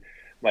game.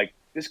 Like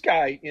this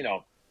guy,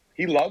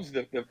 he loves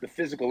the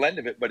physical end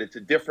of it, but it's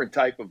a different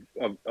type of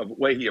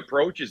way he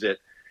approaches it.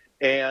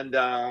 And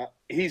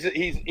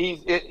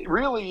it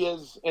really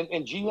is.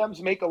 And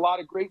GMs make a lot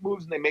of great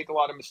moves and they make a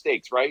lot of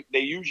mistakes, right? They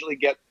usually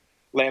get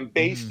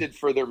lambasted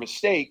for their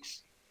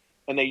mistakes.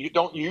 And they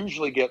don't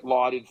usually get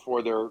lauded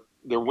for their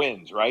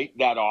wins, right?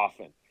 That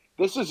often.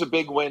 This is a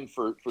big win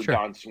for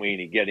Don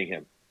Sweeney, getting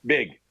him.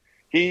 Big.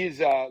 He's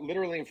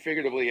literally and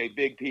figuratively a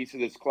big piece of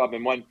this club.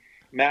 And when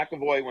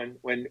McAvoy,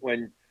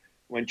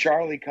 when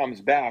Charlie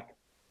comes back,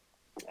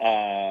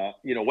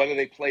 whether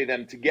they play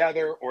them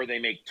together or they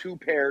make two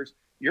pairs,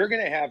 you're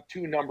going to have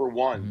two number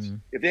ones. Mm-hmm.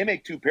 If they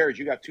make two pairs,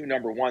 you got two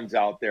number ones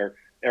out there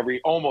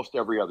almost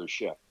every other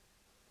shift.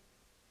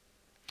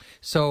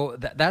 So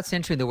that's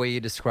interesting the way you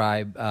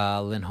describe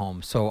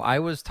Lindholm. So I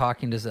was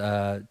talking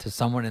to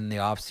someone in the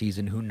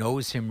offseason who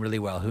knows him really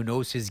well, who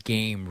knows his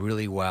game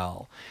really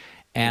well.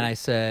 And I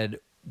said,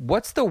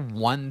 what's the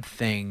one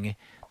thing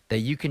that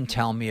you can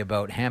tell me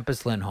about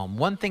Hampus Lindholm,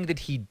 one thing that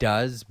he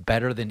does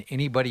better than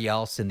anybody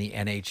else in the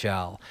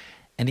NHL?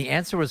 And the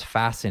answer was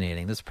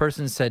fascinating. This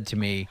person said to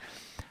me,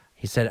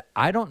 he said,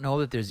 I don't know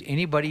that there's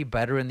anybody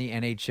better in the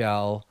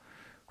NHL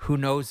who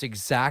knows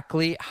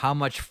exactly how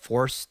much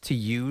force to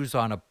use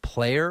on a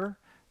player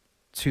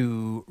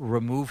to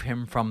remove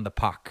him from the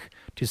puck,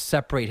 to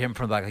separate him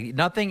from the puck.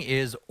 Nothing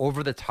is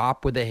over the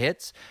top with the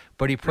hits,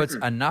 but he puts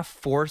enough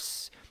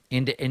force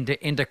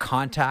into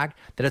contact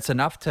that it's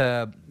enough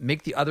to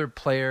make the other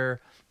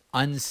player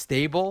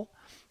unstable,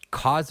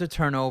 cause a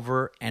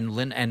turnover, and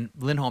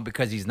Lindholm,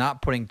 because he's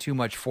not putting too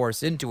much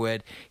force into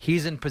it,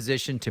 he's in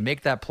position to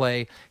make that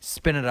play,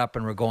 spin it up,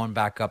 and we're going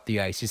back up the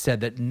ice. He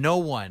said that no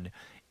one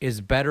is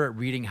better at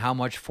reading how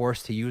much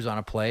force to use on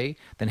a play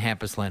than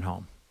Hampus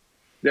Lindholm.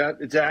 Yeah,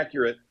 it's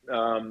accurate.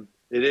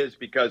 It is,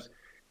 because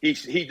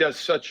he does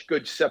such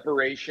good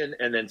separation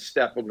and then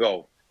step and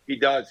go. He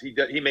does.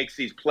 He makes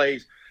these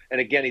plays.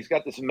 And again, he's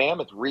got this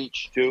mammoth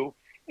reach too.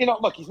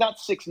 Look, he's not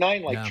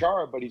 6'9" like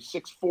Chara, but he's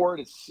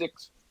 6'4"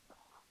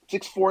 to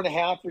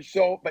 6'4.5" or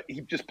so. But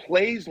he just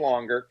plays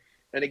longer.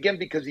 And again,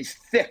 because he's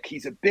thick,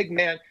 he's a big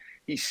man.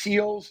 He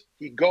seals,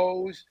 he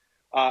goes.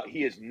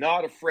 He is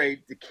not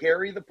afraid to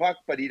carry the puck,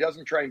 but he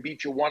doesn't try and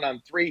beat you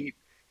 1-on-3.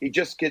 He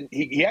just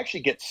he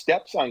actually gets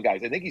steps on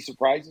guys. I think he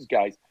surprises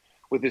guys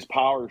with his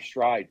power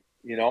stride,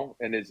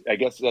 and his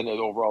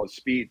overall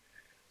speed.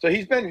 So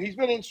he's been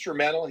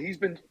instrumental. He's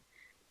been,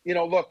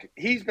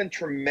 he's been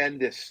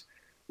tremendous.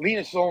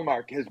 Linus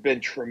Ullmark has been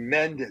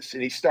tremendous,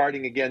 and he's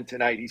starting again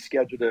tonight. He's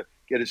scheduled to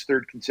get his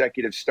third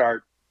consecutive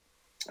start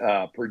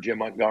per Jim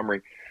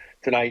Montgomery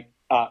tonight.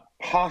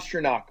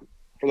 Pastrnak,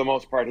 for the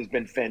most part, has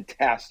been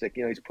fantastic.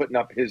 He's putting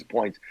up his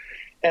points.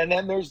 And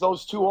then there's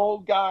those two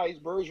old guys,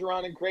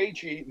 Bergeron and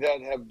Krejci,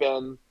 that have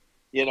been,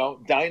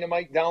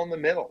 dynamite down the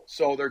middle.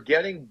 So they're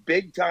getting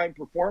big-time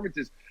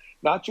performances,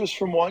 not just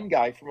from one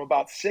guy, from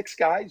about 6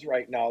 guys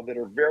right now that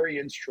are very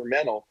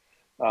instrumental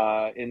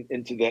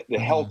into the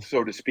health,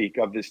 so to speak,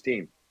 of this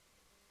team.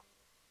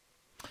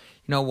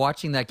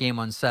 watching that game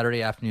on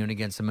Saturday afternoon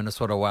against the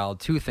Minnesota Wild,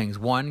 two things.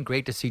 One,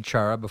 great to see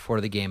Chara before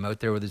the game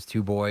out there with his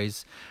two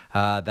boys.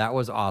 That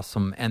was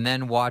awesome. And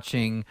then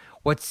watching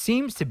what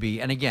seems to be,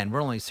 and again,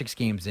 we're only 6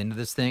 games into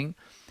this thing,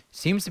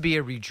 seems to be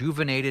a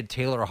rejuvenated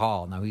Taylor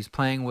Hall. Now, he's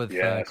playing with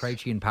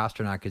Krejci and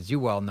Pasternak, as you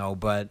well know,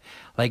 but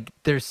like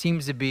there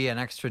seems to be an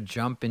extra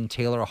jump in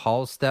Taylor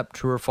Hall's step.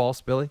 True or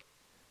false, Billy?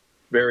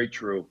 Very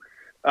true.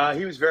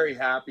 He was very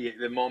happy at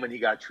the moment he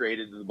got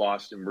traded to the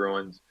Boston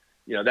Bruins.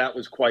 That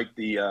was quite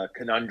the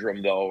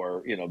conundrum, though,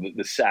 or,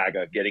 the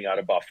saga getting out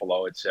of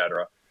Buffalo, et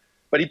cetera.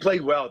 But he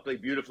played well. He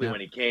played beautifully when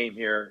he came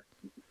here.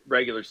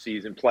 Regular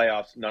season,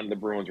 playoffs, none of the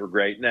Bruins were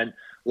great. And then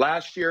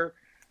last year,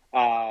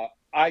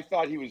 I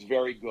thought he was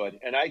very good.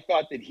 And I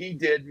thought that he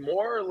did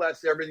more or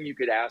less everything you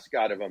could ask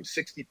out of him.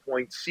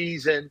 60-point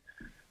season.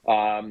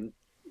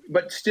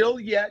 But still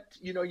yet,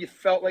 you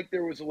felt like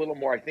there was a little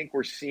more. I think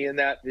we're seeing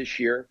that this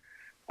year.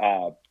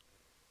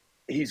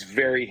 He's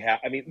very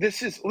happy. I mean,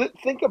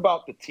 think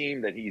about the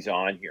team that he's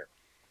on here.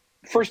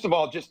 First of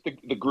all, just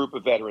the group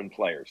of veteran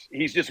players.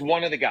 He's just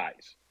one of the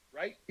guys,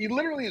 right? He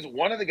literally is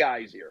one of the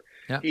guys here.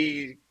 Yeah.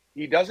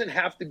 He doesn't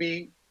have to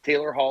be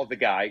Taylor Hall, the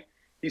guy.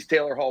 He's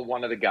Taylor Hall,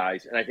 one of the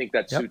guys, and I think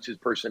that suits his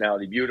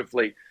personality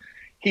beautifully.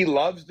 He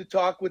loves to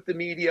talk with the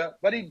media,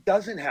 but he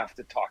doesn't have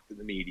to talk to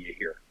the media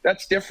here.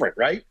 That's different,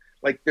 right?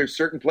 Like there's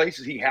certain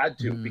places he had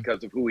to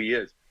because of who he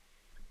is.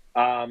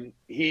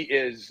 He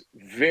is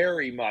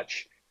very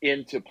much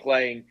into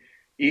playing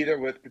either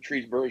with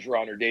Patrice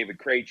Bergeron or David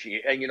Krejci.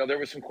 And, there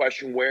was some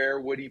question, where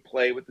would he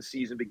play with the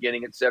season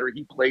beginning, et cetera.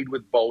 He played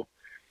with both,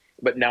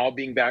 but now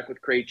being back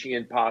with Krejci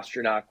and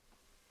Pasternak,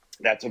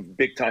 that's a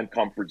big-time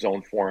comfort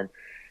zone for him.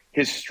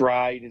 His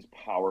stride is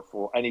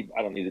powerful. I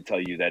don't need to tell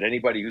you that.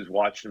 Anybody who's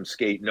watched him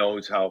skate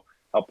knows how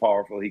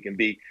powerful he can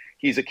be.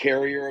 He's a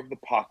carrier of the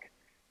puck,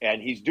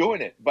 and he's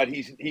doing it. But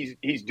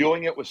he's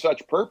doing it with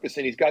such purpose,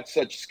 and he's got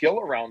such skill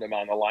around him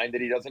on the line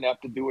that he doesn't have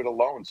to do it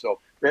alone.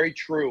 So very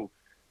true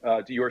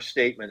to your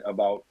statement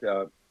about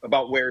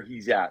where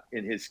he's at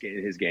in his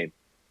game.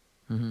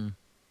 Mm-hmm.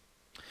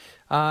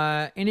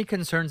 Any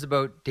concerns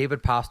about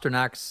David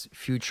Pasternak's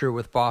future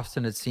with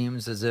Boston? It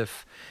seems as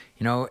if,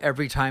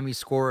 every time he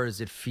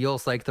scores, it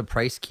feels like the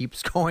price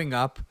keeps going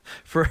up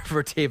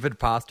for David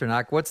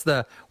Pasternak. What's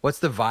the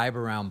vibe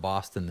around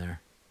Boston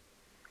there?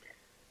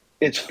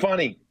 It's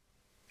funny.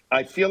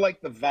 I feel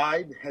like the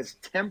vibe has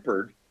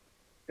tempered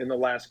in the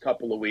last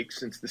couple of weeks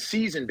since the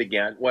season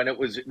began, when it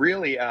was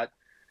really at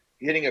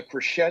hitting a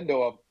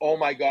crescendo of, oh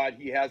my God,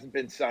 he hasn't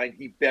been signed.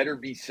 He better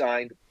be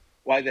signed.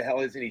 Why the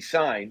hell isn't he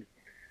signed?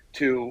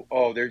 To,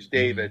 oh, there's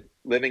David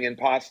living in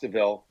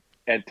Pastaville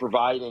and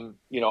providing,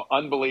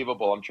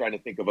 unbelievable. I'm trying to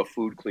think of a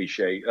food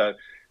cliche,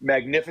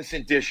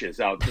 magnificent dishes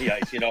out the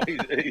ice.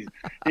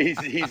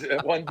 He's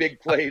one big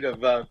plate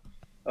of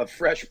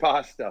fresh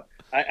pasta.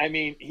 I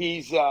mean,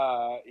 he's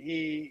so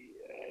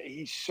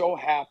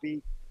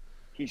happy.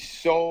 He's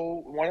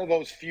so one of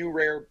those few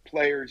rare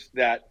players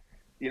that,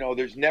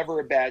 there's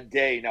never a bad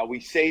day. Now we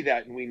say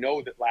that, and we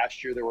know that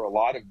last year there were a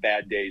lot of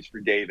bad days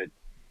for David.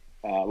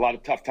 A lot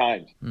of tough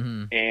times.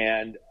 Mm-hmm.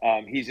 And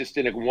he's just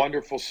in a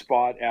wonderful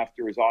spot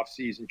after his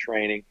off-season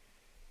training.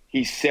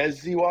 He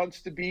says he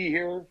wants to be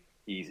here.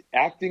 He's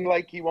acting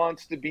like he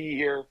wants to be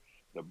here.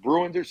 The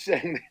Bruins are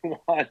saying they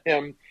want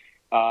him.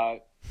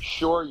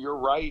 Sure, you're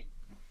right.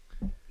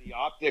 The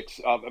optics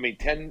of,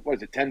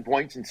 10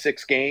 points in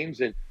 6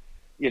 games? And,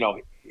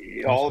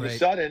 all of a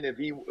sudden, if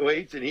he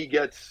waits and he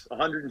gets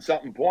 100 and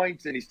something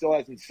points and he still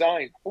hasn't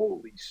signed,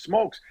 holy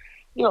smokes.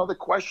 The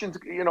questions,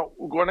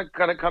 going to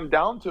kind of come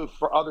down to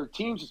for other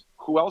teams,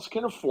 who else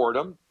can afford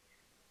him,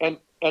 and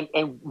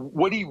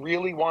would he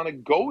really want to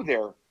go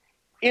there?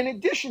 In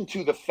addition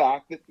to the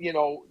fact that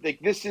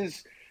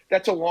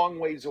that's a long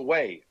ways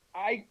away.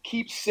 I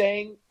keep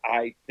saying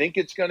I think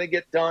it's going to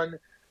get done.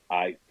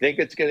 I think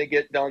it's going to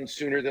get done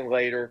sooner than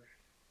later.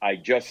 I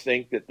just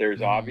think that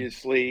there's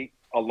obviously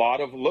a lot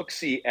of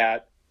look-see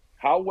at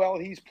how well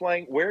he's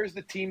playing. Where is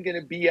the team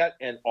going to be at,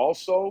 and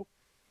also,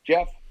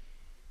 Jeff,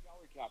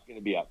 going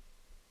to be up,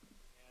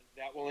 and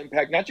that will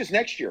impact not just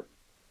next year,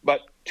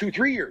 but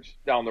 2-3 years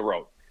down the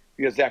road,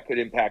 because that could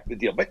impact the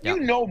deal. But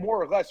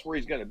more or less where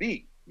he's going to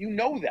be.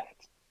 That.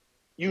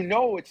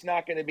 It's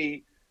not going to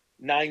be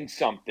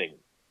 9-something.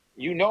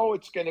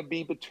 It's going to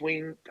be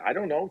between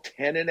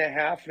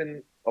 10.5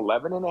 and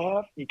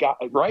 11.5. You got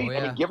it right. Oh,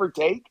 yeah. Give or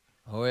take.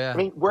 Oh yeah.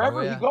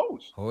 Wherever he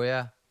goes. Oh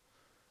yeah.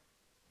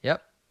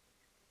 Yep.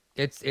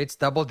 It's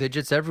double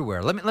digits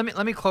everywhere.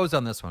 Let me close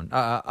on this one.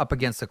 Up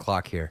against the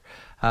clock here.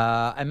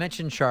 I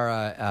mentioned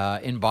Chara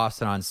in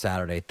Boston on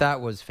Saturday.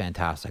 That was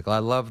fantastic. I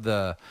love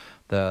the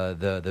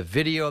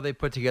video they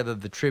put together,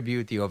 the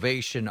tribute, the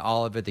ovation,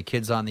 all of it. The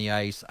kids on the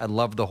ice. I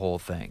love the whole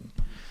thing.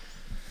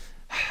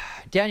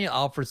 Daniel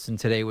Alfredsson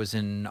today was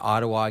in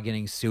Ottawa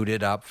getting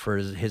suited up for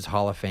his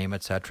Hall of Fame,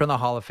 etc. And the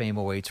Hall of Fame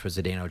awaits for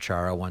Zdeno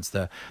Chara once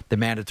the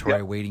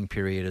mandatory waiting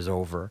period is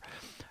over.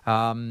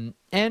 And,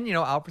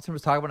 Alfredsson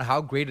was talking about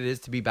how great it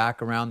is to be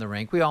back around the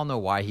rink. We all know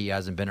why he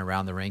hasn't been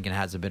around the rink and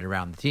hasn't been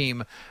around the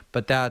team,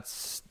 but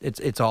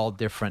it's all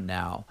different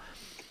now.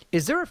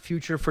 Is there a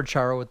future for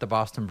Chara with the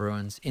Boston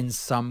Bruins in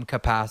some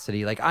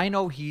capacity? Like, I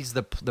know he's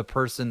the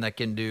person that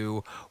can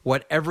do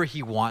whatever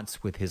he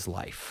wants with his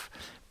life,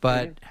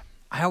 but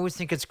I always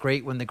think it's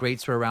great when the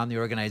greats are around the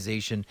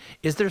organization.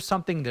 Is there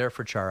something there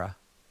for Chara?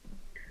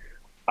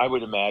 I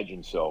would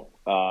imagine so.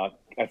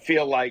 I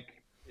feel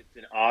like it's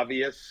an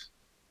obvious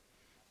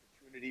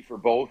opportunity for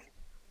both.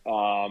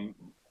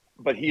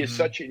 But he is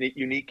such a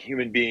unique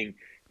human being.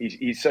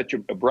 He's such a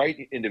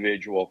bright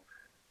individual.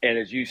 And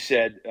as you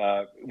said,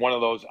 one of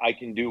those, I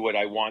can do what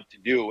I want to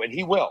do. And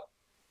he will.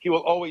 He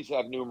will always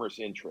have numerous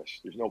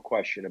interests. There's no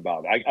question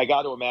about it. I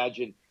got to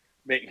imagine,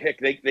 heck,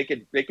 they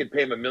could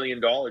pay him $1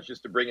 million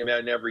just to bring him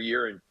in every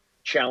year and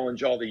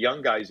challenge all the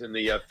young guys in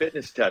the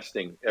fitness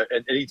testing.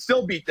 And he'd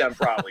still beat them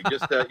probably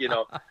just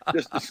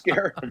to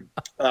scare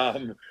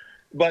them.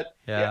 But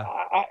yeah,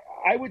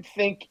 I would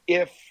think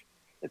if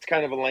it's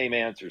kind of a lame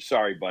answer.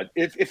 Sorry, bud.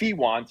 If he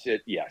wants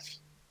it, yes.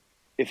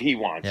 If he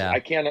wants it. I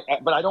can't,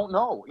 but I don't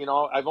know.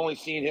 I've only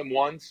seen him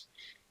once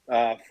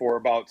for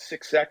about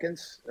 6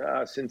 seconds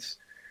since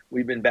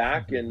we've been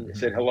back and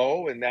said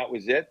hello, and that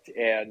was it.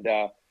 And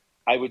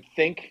I would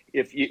think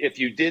if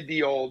you did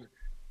the old,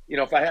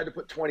 if I had to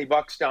put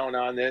 $20 down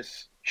on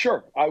this,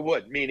 sure, I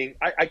would. Meaning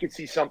I could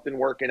see something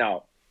working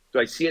out. Do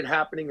I see it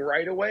happening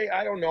right away?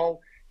 I don't know.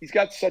 He's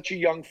got such a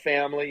young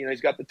family. He's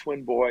got the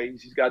twin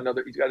boys. He's got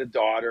a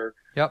daughter.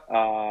 Yep.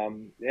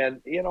 And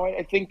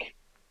I think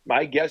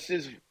my guess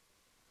is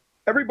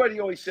everybody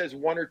always says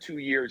 1 or 2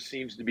 years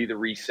seems to be the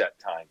reset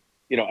time.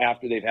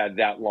 After they've had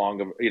that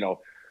long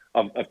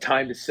of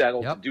time to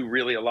settle, to do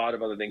really a lot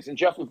of other things. And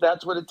Jeff, if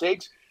that's what it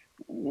takes,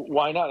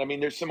 why not? I mean,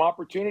 there's some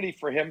opportunity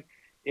for him.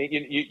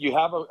 You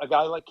have a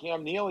guy like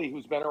Cam Neely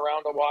who's been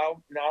around a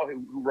while now,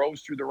 who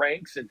rose through the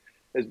ranks and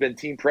has been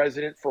team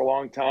president for a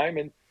long time.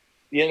 And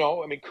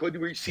could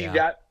we see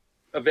that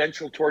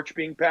eventual torch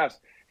being passed?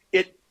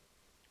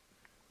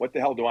 What the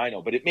hell do I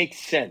know? But it makes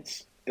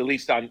sense, at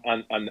least on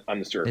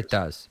the surface. It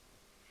does.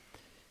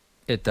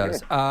 It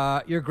does.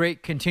 You're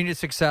great. Continued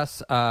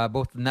success,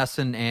 both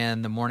Nesson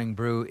and the Morning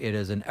Brew. It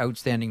is an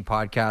outstanding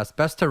podcast.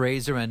 Best to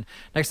Razor, and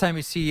next time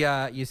you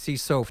see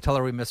Soph, tell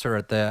her we miss her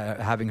at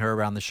having her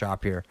around the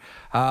shop here.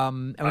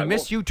 And we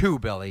miss you too,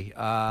 Billy.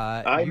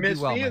 I miss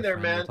being there,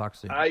 man. We'll talk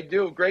soon. I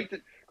do. Great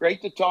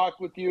to talk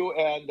with you.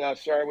 And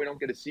sorry we don't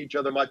get to see each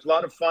other much. A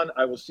lot of fun.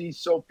 I will see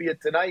Sophia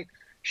tonight.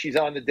 She's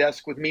on the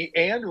desk with me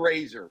and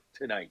Razor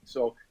tonight.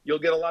 So you'll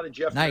get a lot of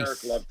Jeff and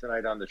Eric love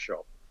tonight on the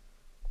show.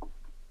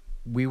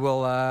 We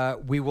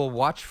will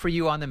watch for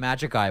you on the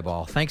Magic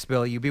Eyeball. Thanks,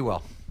 Billy. You be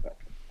well.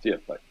 See you.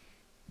 Bye.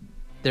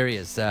 There he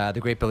is, the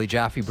great Billy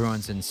Jaffe.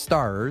 Bruins and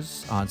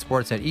Stars on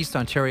Sportsnet East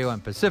Ontario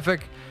and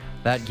Pacific.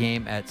 That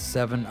game at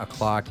 7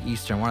 o'clock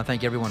Eastern. I want to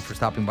thank everyone for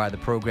stopping by the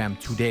program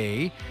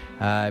today.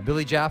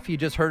 Billy Jaffe, you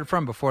just heard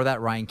from. Before that,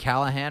 Ryan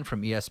Callahan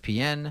from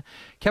ESPN,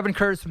 Kevin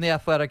Kurz from The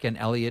Athletic, and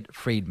Elliot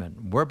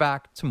Friedman. We're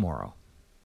back tomorrow.